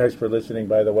 Thank you guys for listening,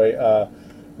 by the way. On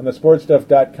the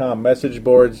sportstuff.com message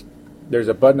boards, there's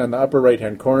a button on the upper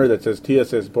right-hand corner that says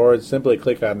TSS Boards. Simply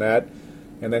click on that,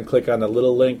 and then click on the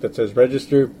little link that says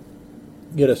Register.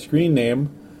 Get a screen name.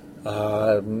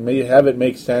 May have it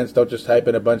make sense. Don't just type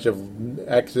in a bunch of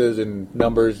X's and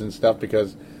numbers and stuff,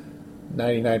 because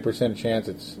 99% chance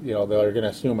it's, they're going to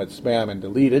assume it's spam and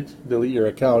delete your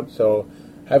account. So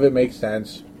have it make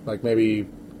sense, like maybe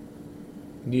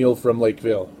Neil from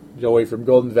Lakeville, Joey from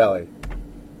Golden Valley,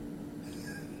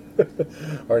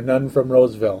 or None from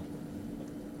Roseville.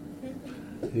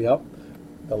 Yep,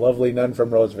 the lovely None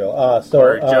from Roseville. Or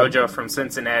JoJo from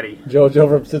Cincinnati. JoJo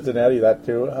from Cincinnati, that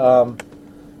too.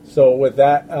 So with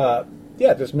that,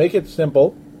 just make it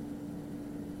simple.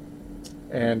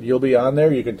 And you'll be on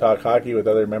there. You can talk hockey with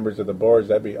other members of the boards.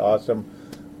 That'd be awesome.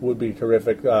 Would be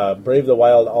terrific. Brave the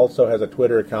Wild also has a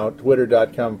Twitter account,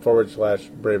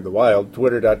 twitter.com/Brave the Wild,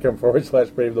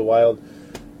 twitter.com/Brave the Wild.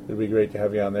 It'd be great to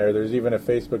have you on there. There's even a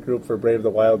Facebook group for Brave the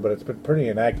Wild, but it's been pretty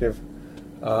inactive.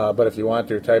 But if you want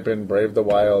to, type in Brave the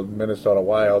Wild, Minnesota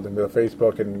Wild into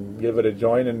Facebook and give it a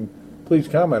join, and please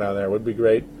comment on there. It would be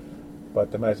great.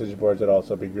 But the message boards would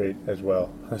also be great as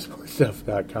well on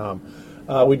sportstuff.com.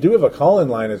 We do have a call-in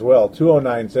line as well,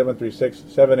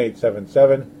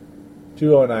 209-736-7877,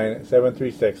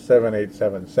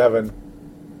 209-736-7877.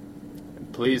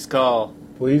 Please call.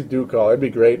 Please do call. It'd be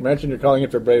great. Mention you're calling in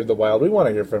for Brave the Wild. We want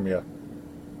to hear from you.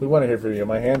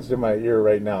 My hand's in my ear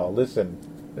right now. Listen.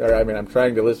 I'm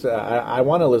trying to listen. I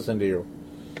want to listen to you.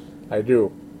 I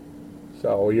do.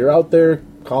 So you're out there,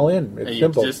 call in. It's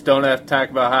simple. You just don't have to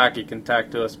talk about hockey. You can talk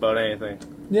to us about anything.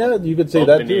 Yeah, you could say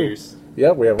that too. Open ears.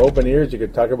 Yeah, we have open ears. You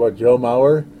could talk about Joe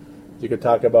Mauer. You could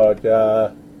talk about,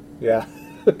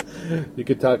 you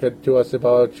could talk to us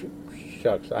about,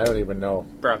 shucks, I don't even know.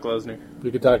 Brock Lesnar.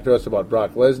 You could talk to us about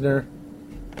Brock Lesnar.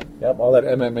 Yep, all that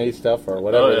MMA stuff or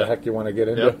whatever the heck you want to get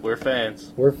into. Yep, we're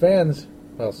fans. We're fans.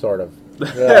 Well, sort of.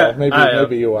 Yeah,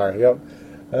 maybe you are. Yep.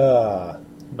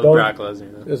 Brock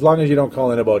Lesnar, though. As long as you don't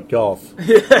call in about golf.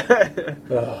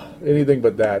 Anything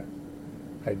but that.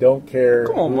 I don't care.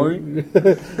 Come on, Mike.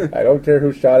 I don't care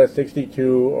who shot at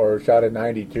 62 or shot at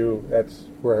 92.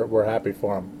 We're happy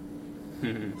for him.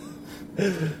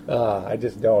 I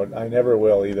just don't. I never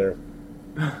will either.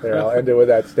 There, I'll end it with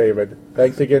that statement.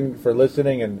 Thanks again for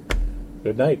listening, and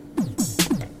good night.